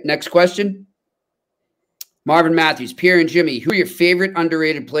 All right. Next question. Marvin Matthews, Pierre and Jimmy, who are your favorite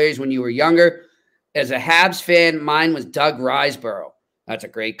underrated players when you were younger? As a Habs fan, mine was Doug Riseborough. That's a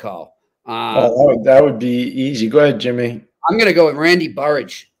great call. That would be easy. Go ahead, Jimmy. I'm going to go with Randy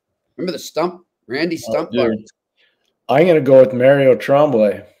Burridge. Remember the stump? Randy Stump Burridge. I'm going to go with Mario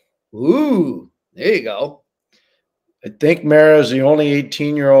Tremblay. Ooh, there you go. I think Mario's the only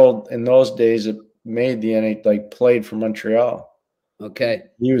 18-year-old in those days that made the NHL, like played for Montreal. Okay.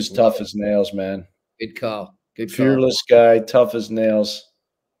 He was tough as nails, man. Good call. Good call. Fearless guy, tough as nails.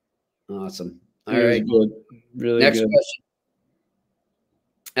 Awesome. All right. Good. Really Next good. question.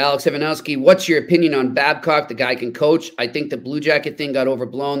 Alex Ivanowski, what's your opinion on Babcock? The guy can coach. I think the Blue Jacket thing got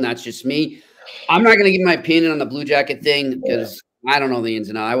overblown. That's just me. I'm not going to give my opinion on the Blue Jacket thing because I don't know the ins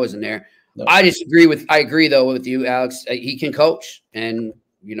and outs. I wasn't there. No. I agree though with you, Alex. He can coach, and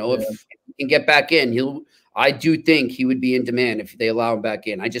if he can get back in, I do think he would be in demand if they allow him back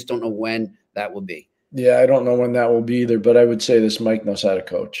in. I just don't know when that will be. Yeah, I don't know when that will be either, but I would say this Mike knows how to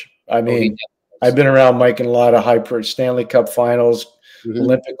coach. I mean, I've been around Mike in a lot of Stanley Cup finals,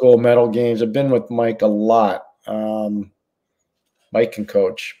 Olympic gold medal games. I've been with Mike a lot. Mike can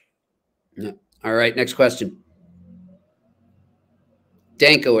coach. Yeah. All right, next question.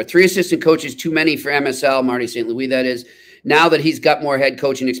 Danko, are 3 assistant coaches too many for MSL, Marty St. Louis, that is, now that he's got more head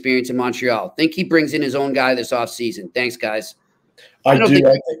coaching experience in Montreal? Think he brings in his own guy this offseason. Thanks, guys. I think,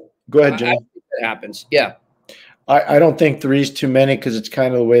 go ahead, Jimmy. I think that happens. Yeah. I don't think 3 is too many because it's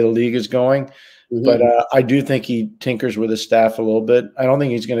kind of the way the league is going. But I do think he tinkers with his staff a little bit. I don't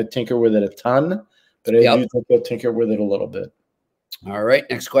think he's going to tinker with it a ton, but I do think he'll tinker with it a little bit. All right,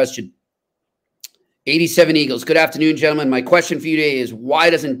 next question. 87 Eagles. Good afternoon, gentlemen. My question for you today is,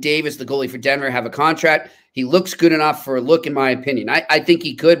 why doesn't Davis, the goalie for Denver, have a contract? He looks good enough for a look, in my opinion. I think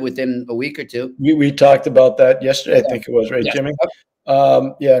he could within a week or two. We talked about that yesterday, I think it was, right, Jimmy?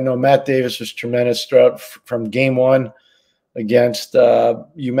 Matt Davis was tremendous throughout from game 1 against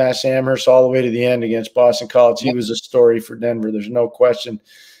UMass Amherst all the way to the end against Boston College. He was a story for Denver. There's no question.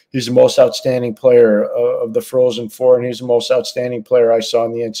 He's the most outstanding player of the Frozen Four, and he's the most outstanding player I saw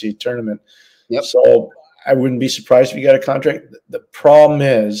in the NCAA tournament. Yep. So I wouldn't be surprised if he got a contract. The problem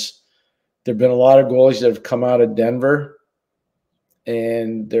is there have been a lot of goalies that have come out of Denver,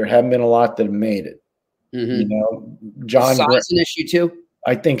 and there haven't been a lot that have made it. John size an issue too.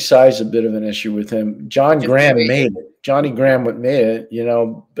 I think size is a bit of an issue with him. John Graham made it. Johnny Graham made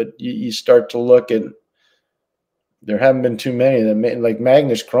it, but you start to look at there haven't been too many that made, like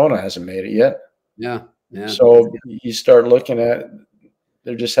Magnus Krona hasn't made it yet. Yeah. So you start looking at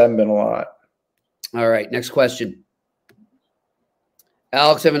there just haven't been a lot. All right, next question.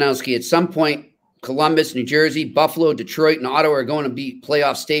 Alex Ivanowski, at some point, Columbus, New Jersey, Buffalo, Detroit, and Ottawa are going to be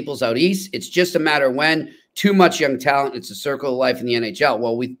playoff staples out east. It's just a matter of when. Too much young talent. It's a circle of life in the NHL.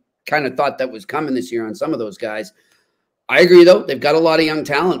 Well, we kind of thought that was coming this year on some of those guys. I agree, though. They've got a lot of young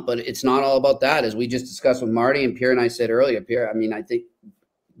talent, but it's not all about that. As we just discussed with Marty and Pierre and I said earlier, Pierre, I mean, I think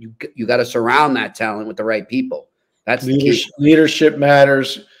you got to surround that talent with the right people. That's the key. Leadership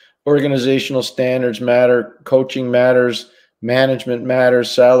matters. Organizational standards matter. Coaching matters. Management matters.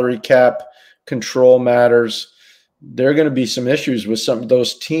 Salary cap control matters. There are going to be some issues with some of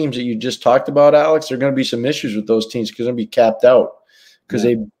those teams that you just talked about, Alex. There are going to be some issues with those teams because they're going to be capped out because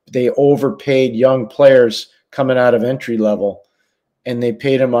they overpaid young players coming out of entry level, and they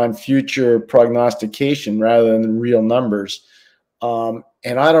paid them on future prognostication rather than real numbers. And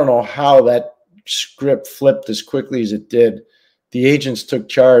I don't know how that script flipped as quickly as it did. The agents took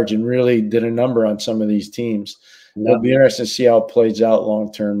charge and really did a number on some of these teams. It'll be interesting to see how it plays out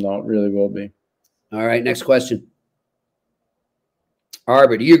long term, though. It really will be. All right, next question.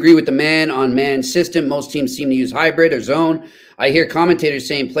 Arbor, do you agree with the man-on-man system? Most teams seem to use hybrid or zone. I hear commentators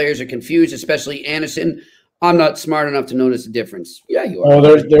saying players are confused, especially Anderson. I'm not smart enough to notice the difference. Yeah, you are. Oh,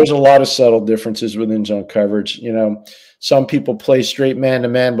 there's a lot of subtle differences within zone coverage. Some people play straight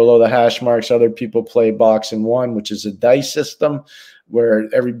man-to-man below the hash marks. Other people play box and one, which is a dice system where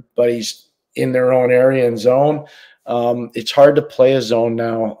everybody's in their own area and zone. It's hard to play a zone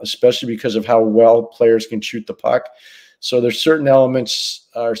now, especially because of how well players can shoot the puck. So there's certain elements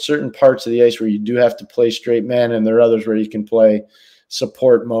or certain parts of the ice where you do have to play straight man, and there are others where you can play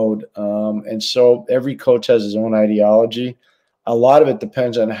support mode. And so every coach has his own ideology. A lot of it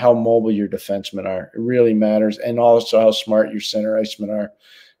depends on how mobile your defensemen are. It really matters. And also how smart your center icemen are.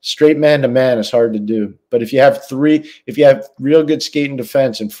 Straight man-to-man is hard to do. But if you have real good skating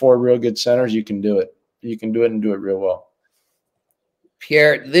defense and 4 real good centers, you can do it. you can do it and do it real well.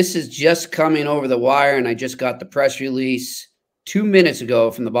 Pierre, this is just coming over the wire, and I just got the press release 2 minutes ago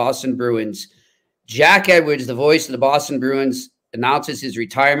from the Boston Bruins. Jack Edwards, the voice of the Boston Bruins, announces his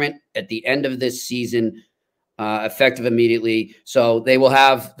retirement at the end of this season, effective immediately. So they will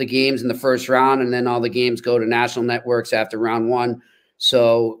have the games in the first round, and then all the games go to national networks after round one.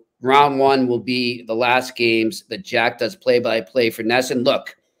 So round one will be the last games that Jack does play-by-play for NESN.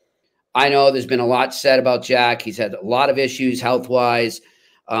 Look, I know there's been a lot said about Jack. He's had a lot of issues health-wise.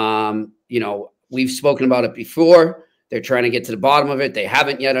 You know, we've spoken about it before. They're trying to get to the bottom of it. They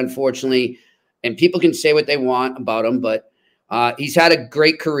haven't yet, unfortunately. And people can say what they want about him, but he's had a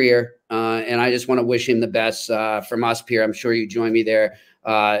great career. And I just want to wish him the best from us, Pierre. I'm sure you join me there.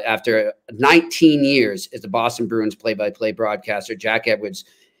 After 19 years as the Boston Bruins play-by-play broadcaster, Jack Edwards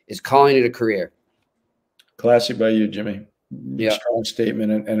is calling it a career. Classy by you, Jimmy. Yeah. Strong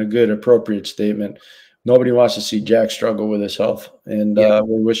statement and a good, appropriate statement. Nobody wants to see Jack struggle with his health. And we're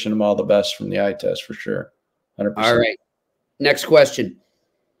wishing him all the best from the eye test for sure. 100%. All right. Next question.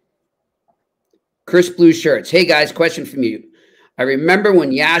 Chris Blue Shirts. Hey, guys, question from you. I remember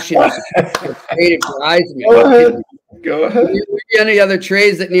when Yashin was traded for Yzerman. Go ahead. Any other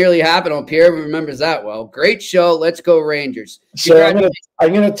trades that nearly happened? Oh, Pierre remembers that well. Great show. Let's go Rangers. So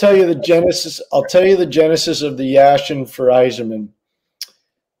I'm going to tell you the genesis. I'll tell you the genesis of the Yashin for Yzerman.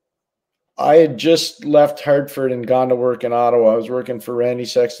 I had just left Hartford and gone to work in Ottawa. I was working for Randy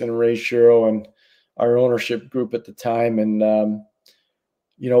Sexton and Ray Shiro and our ownership group at the time. And,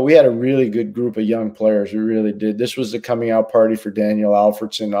 you know, we had a really good group of young players. We really did. This was the coming out party for Daniel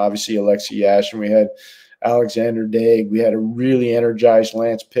Alfredson, obviously Alexei Yashin. We had Alexander Daig. We had a really energized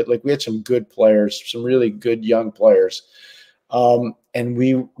Lance Pitlick. We had some good players, some really good young players. And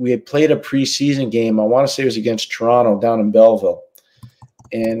we had played a preseason game. I want to say it was against Toronto down in Belleville.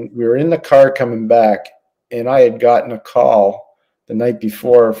 And we were in the car coming back, and I had gotten a call the night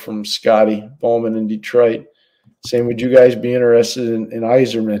before from Scotty Bowman in Detroit saying, would you guys be interested in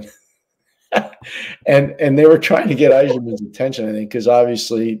Yzerman? and they were trying to get Yzerman's attention, I think, because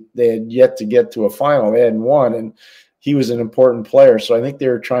obviously they had yet to get to a final. They hadn't won, and he was an important player. So I think they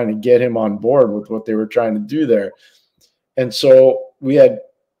were trying to get him on board with what they were trying to do there. And so we had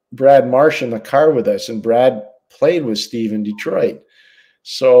Brad Marsh in the car with us, and Brad played with Steve in Detroit.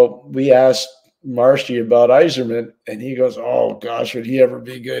 So we asked Marshy about Yzerman, and he goes, oh, gosh, would he ever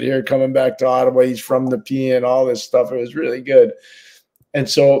be good here coming back to Ottawa? He's from the P and all this stuff. It was really good. And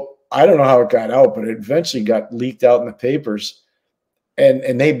so I don't know how it got out, but it eventually got leaked out in the papers,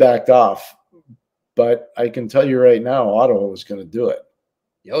 and they backed off. But I can tell you right now, Ottawa was going to do it.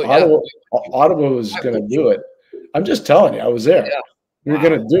 Oh, yeah. Ottawa was going to do it. I'm just telling you, I was there. Yeah. We were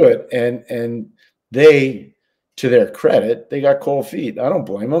going to do it. And they, to their credit, they got cold feet. I don't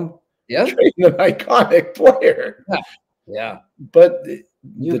blame them. Yeah. Trading an iconic player. Yeah. Yeah. But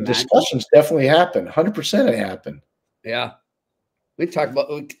the discussions definitely happened. 100% it happened. Yeah. We talk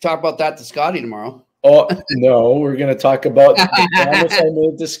about that to Scotty tomorrow. Oh, no, we're going to talk about the promise I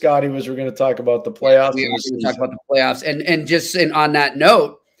made to Scotty was we're going to talk about the playoffs. We are going to talk about the playoffs. And just on that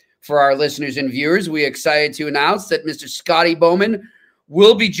note, for our listeners and viewers, we're excited to announce that Mr. Scotty Bowman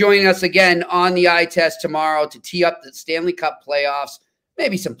will be joining us again on the eye test tomorrow to tee up the Stanley Cup playoffs.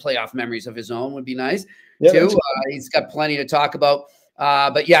 Maybe some playoff memories of his own would be nice, too. He's got plenty to talk about.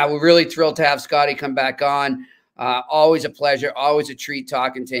 But, yeah, we're really thrilled to have Scotty come back on. Always a pleasure, always a treat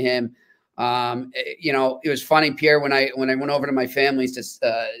talking to him. You know, it was funny, Pierre, when I went over to my family's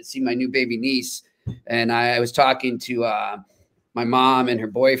to see my new baby niece, and I was talking to my mom and her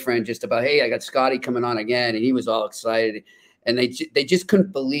boyfriend just about, hey, I got Scotty coming on again, and he was all excited. And they just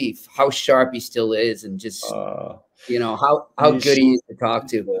couldn't believe how sharp he still is, and just you know how good he is to talk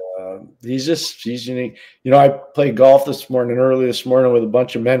to. He's unique. You know, I played golf early this morning with a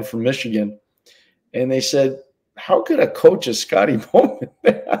bunch of men from Michigan, and they said, "How good a coach is Scotty Bowman?"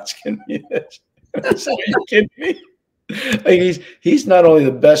 They're asking me this. Are you kidding me? Like he's not only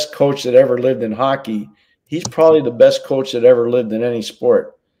the best coach that ever lived in hockey, he's probably the best coach that ever lived in any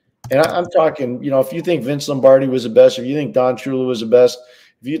sport. And I'm talking, you know, if you think Vince Lombardi was the best, if you think Don Shula was the best,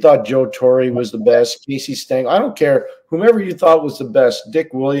 if you thought Joe Torre was the best, Casey Stengel, I don't care. Whomever you thought was the best,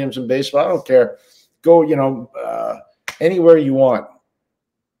 Dick Williams in baseball, I don't care. Go, you know, anywhere you want.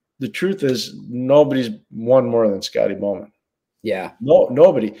 The truth is nobody's won more than Scotty Bowman. Yeah. No,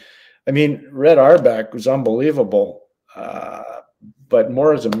 nobody. I mean, Red Auerbach was unbelievable, but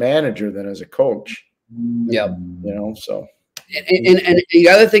more as a manager than as a coach. Yep. You know, so. And the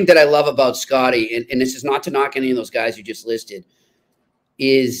other thing that I love about Scotty, and this is not to knock any of those guys you just listed,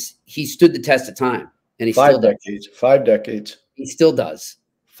 is he stood the test of time. And he 5 decades. 5 decades. He still does.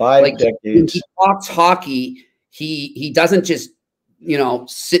 5 Like, decades. when he talks hockey, he doesn't just,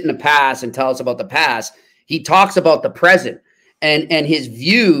 sit in the past and tell us about the past. He talks about the present, and his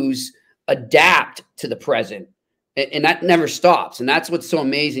views adapt to the present, and that never stops. And that's what's so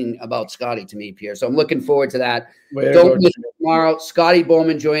amazing about Scotty to me, Pierre. So I'm looking forward to that. Don't miss tomorrow. Scotty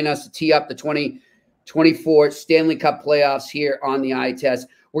Bowman join us to tee up the 2024 Stanley Cup playoffs here on the Eye Test.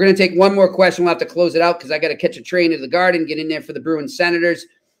 We're going to take one more question. We'll have to close it out because I got to catch a train to the Garden, get in there for the Bruins Senators.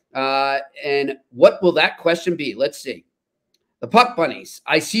 And what will that question be? Let's see. The Puck Bunnies.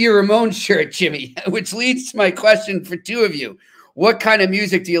 I see your Ramon shirt, Jimmy, which leads to my question for two of you. What kind of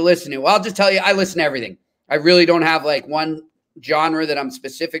music do you listen to? Well, I'll just tell you, I listen to everything. I really don't have like one genre that I'm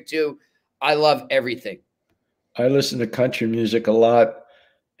specific to. I love everything. I listen to country music a lot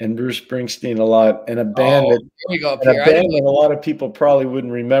and Bruce Springsteen a lot, and a band that a lot of people probably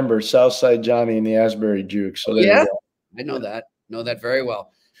wouldn't remember, Southside Johnny and the Asbury Jukes. So yeah, I know that very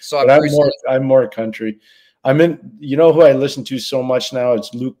well. So but I'm more country. You know who I listen to so much now?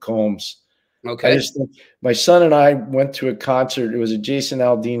 It's Luke Combs. Okay. I just think my son and I went to a concert. It was a Jason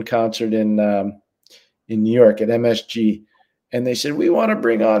Aldean concert in New York at MSG. And they said, we want to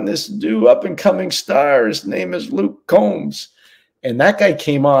bring on this new up-and-coming star. His name is Luke Combs. And that guy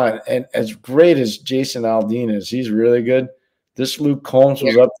came on, and as great as Jason Aldean is, he's really good. This Luke Combs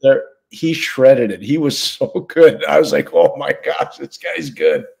was up there. He shredded it. He was so good. I was like, oh, my gosh, this guy's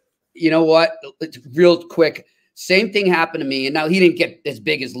good. You know what? Real quick, same thing happened to me. And now he didn't get as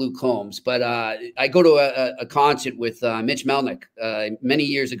big as Luke Combs, but I go to a concert with Mitch Melnick many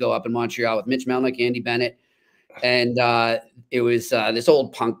years ago up in Montreal with Mitch Melnick, Andy Bennett. And it was this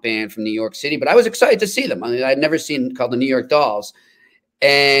old punk band from New York City, but I was excited to see them. I mean, I'd never seen called the New York Dolls,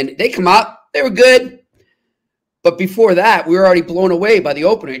 and they come out, they were good. But before that, we were already blown away by the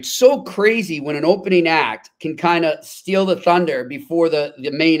opener. It's so crazy when an opening act can kind of steal the thunder before the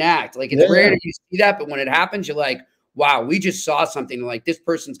main act. Like, it's rare that you see that, but when it happens, you're like, wow, we just saw something. Like, this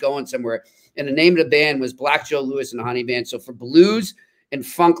person's going somewhere. And the name of the band was Black Joe Lewis and the Honey Band. So for blues and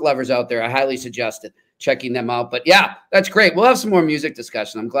funk lovers out there, I highly suggest checking them out. But yeah, that's great. We'll have some more music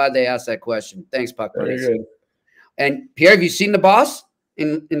discussion. I'm glad they asked that question. Thanks, Puck Buddies. Very good. And Pierre, have you seen the Boss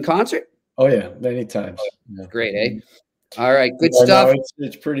in concert? Oh yeah, many times. Yeah. Great, eh? All right, good stuff. No,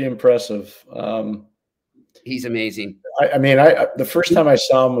 it's pretty impressive. He's amazing. I mean, the first time I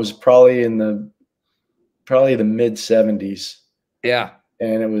saw him was probably in the mid '70s. Yeah,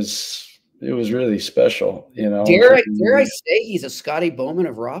 and it was really special. You know, dare I say he's a Scotty Bowman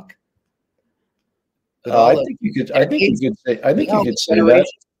of rock? I think you could say that.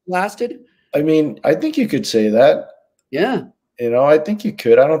 Lasted. I mean, I think you could say that. Yeah. You know, I think you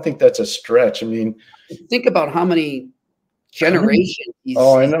could. I don't think that's a stretch. I mean, think about how many generations.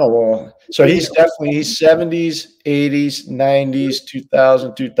 I know. Well, so he's 70s, 80s, 90s,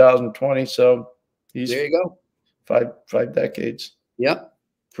 2000, 2020. So there you go. 5 decades. Yep.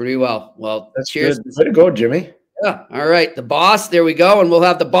 Pretty well. Well, that's cheers. Good. Way to go, Jimmy. Yeah. All right. The Boss. There we go. And we'll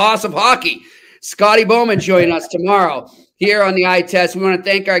have the Boss of hockey, Scotty Bowman, join us tomorrow here on the Eye Test. We want to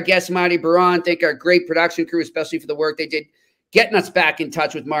thank our guest, Marty Biron. Thank our great production crew, especially for the work they did getting us back in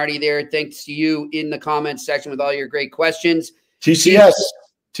touch with Marty there. Thanks to you in the comments section with all your great questions. TCS.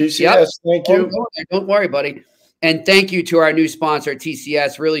 Yep. Thank you. Don't worry, buddy. And thank you to our new sponsor,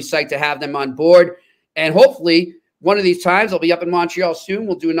 TCS. Really psyched to have them on board. And hopefully one of these times I'll be up in Montreal soon.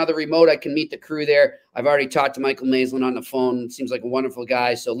 We'll do another remote. I can meet the crew there. I've already talked to Michael Maislin on the phone. Seems like a wonderful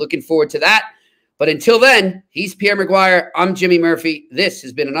guy. So looking forward to that. But until then, he's Pierre McGuire. I'm Jimmy Murphy. This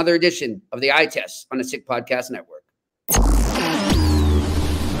has been another edition of the Eye Test on the Sick Podcast Network.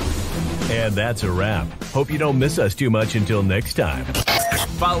 And that's a wrap. Hope you don't miss us too much until next time.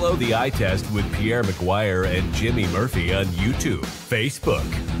 Follow the Eye Test with Pierre McGuire and Jimmy Murphy on YouTube,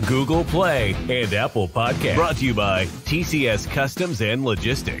 Facebook, Google Play, and Apple Podcasts. Brought to you by TCS Customs and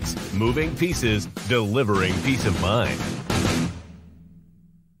Logistics. Moving pieces, delivering peace of mind.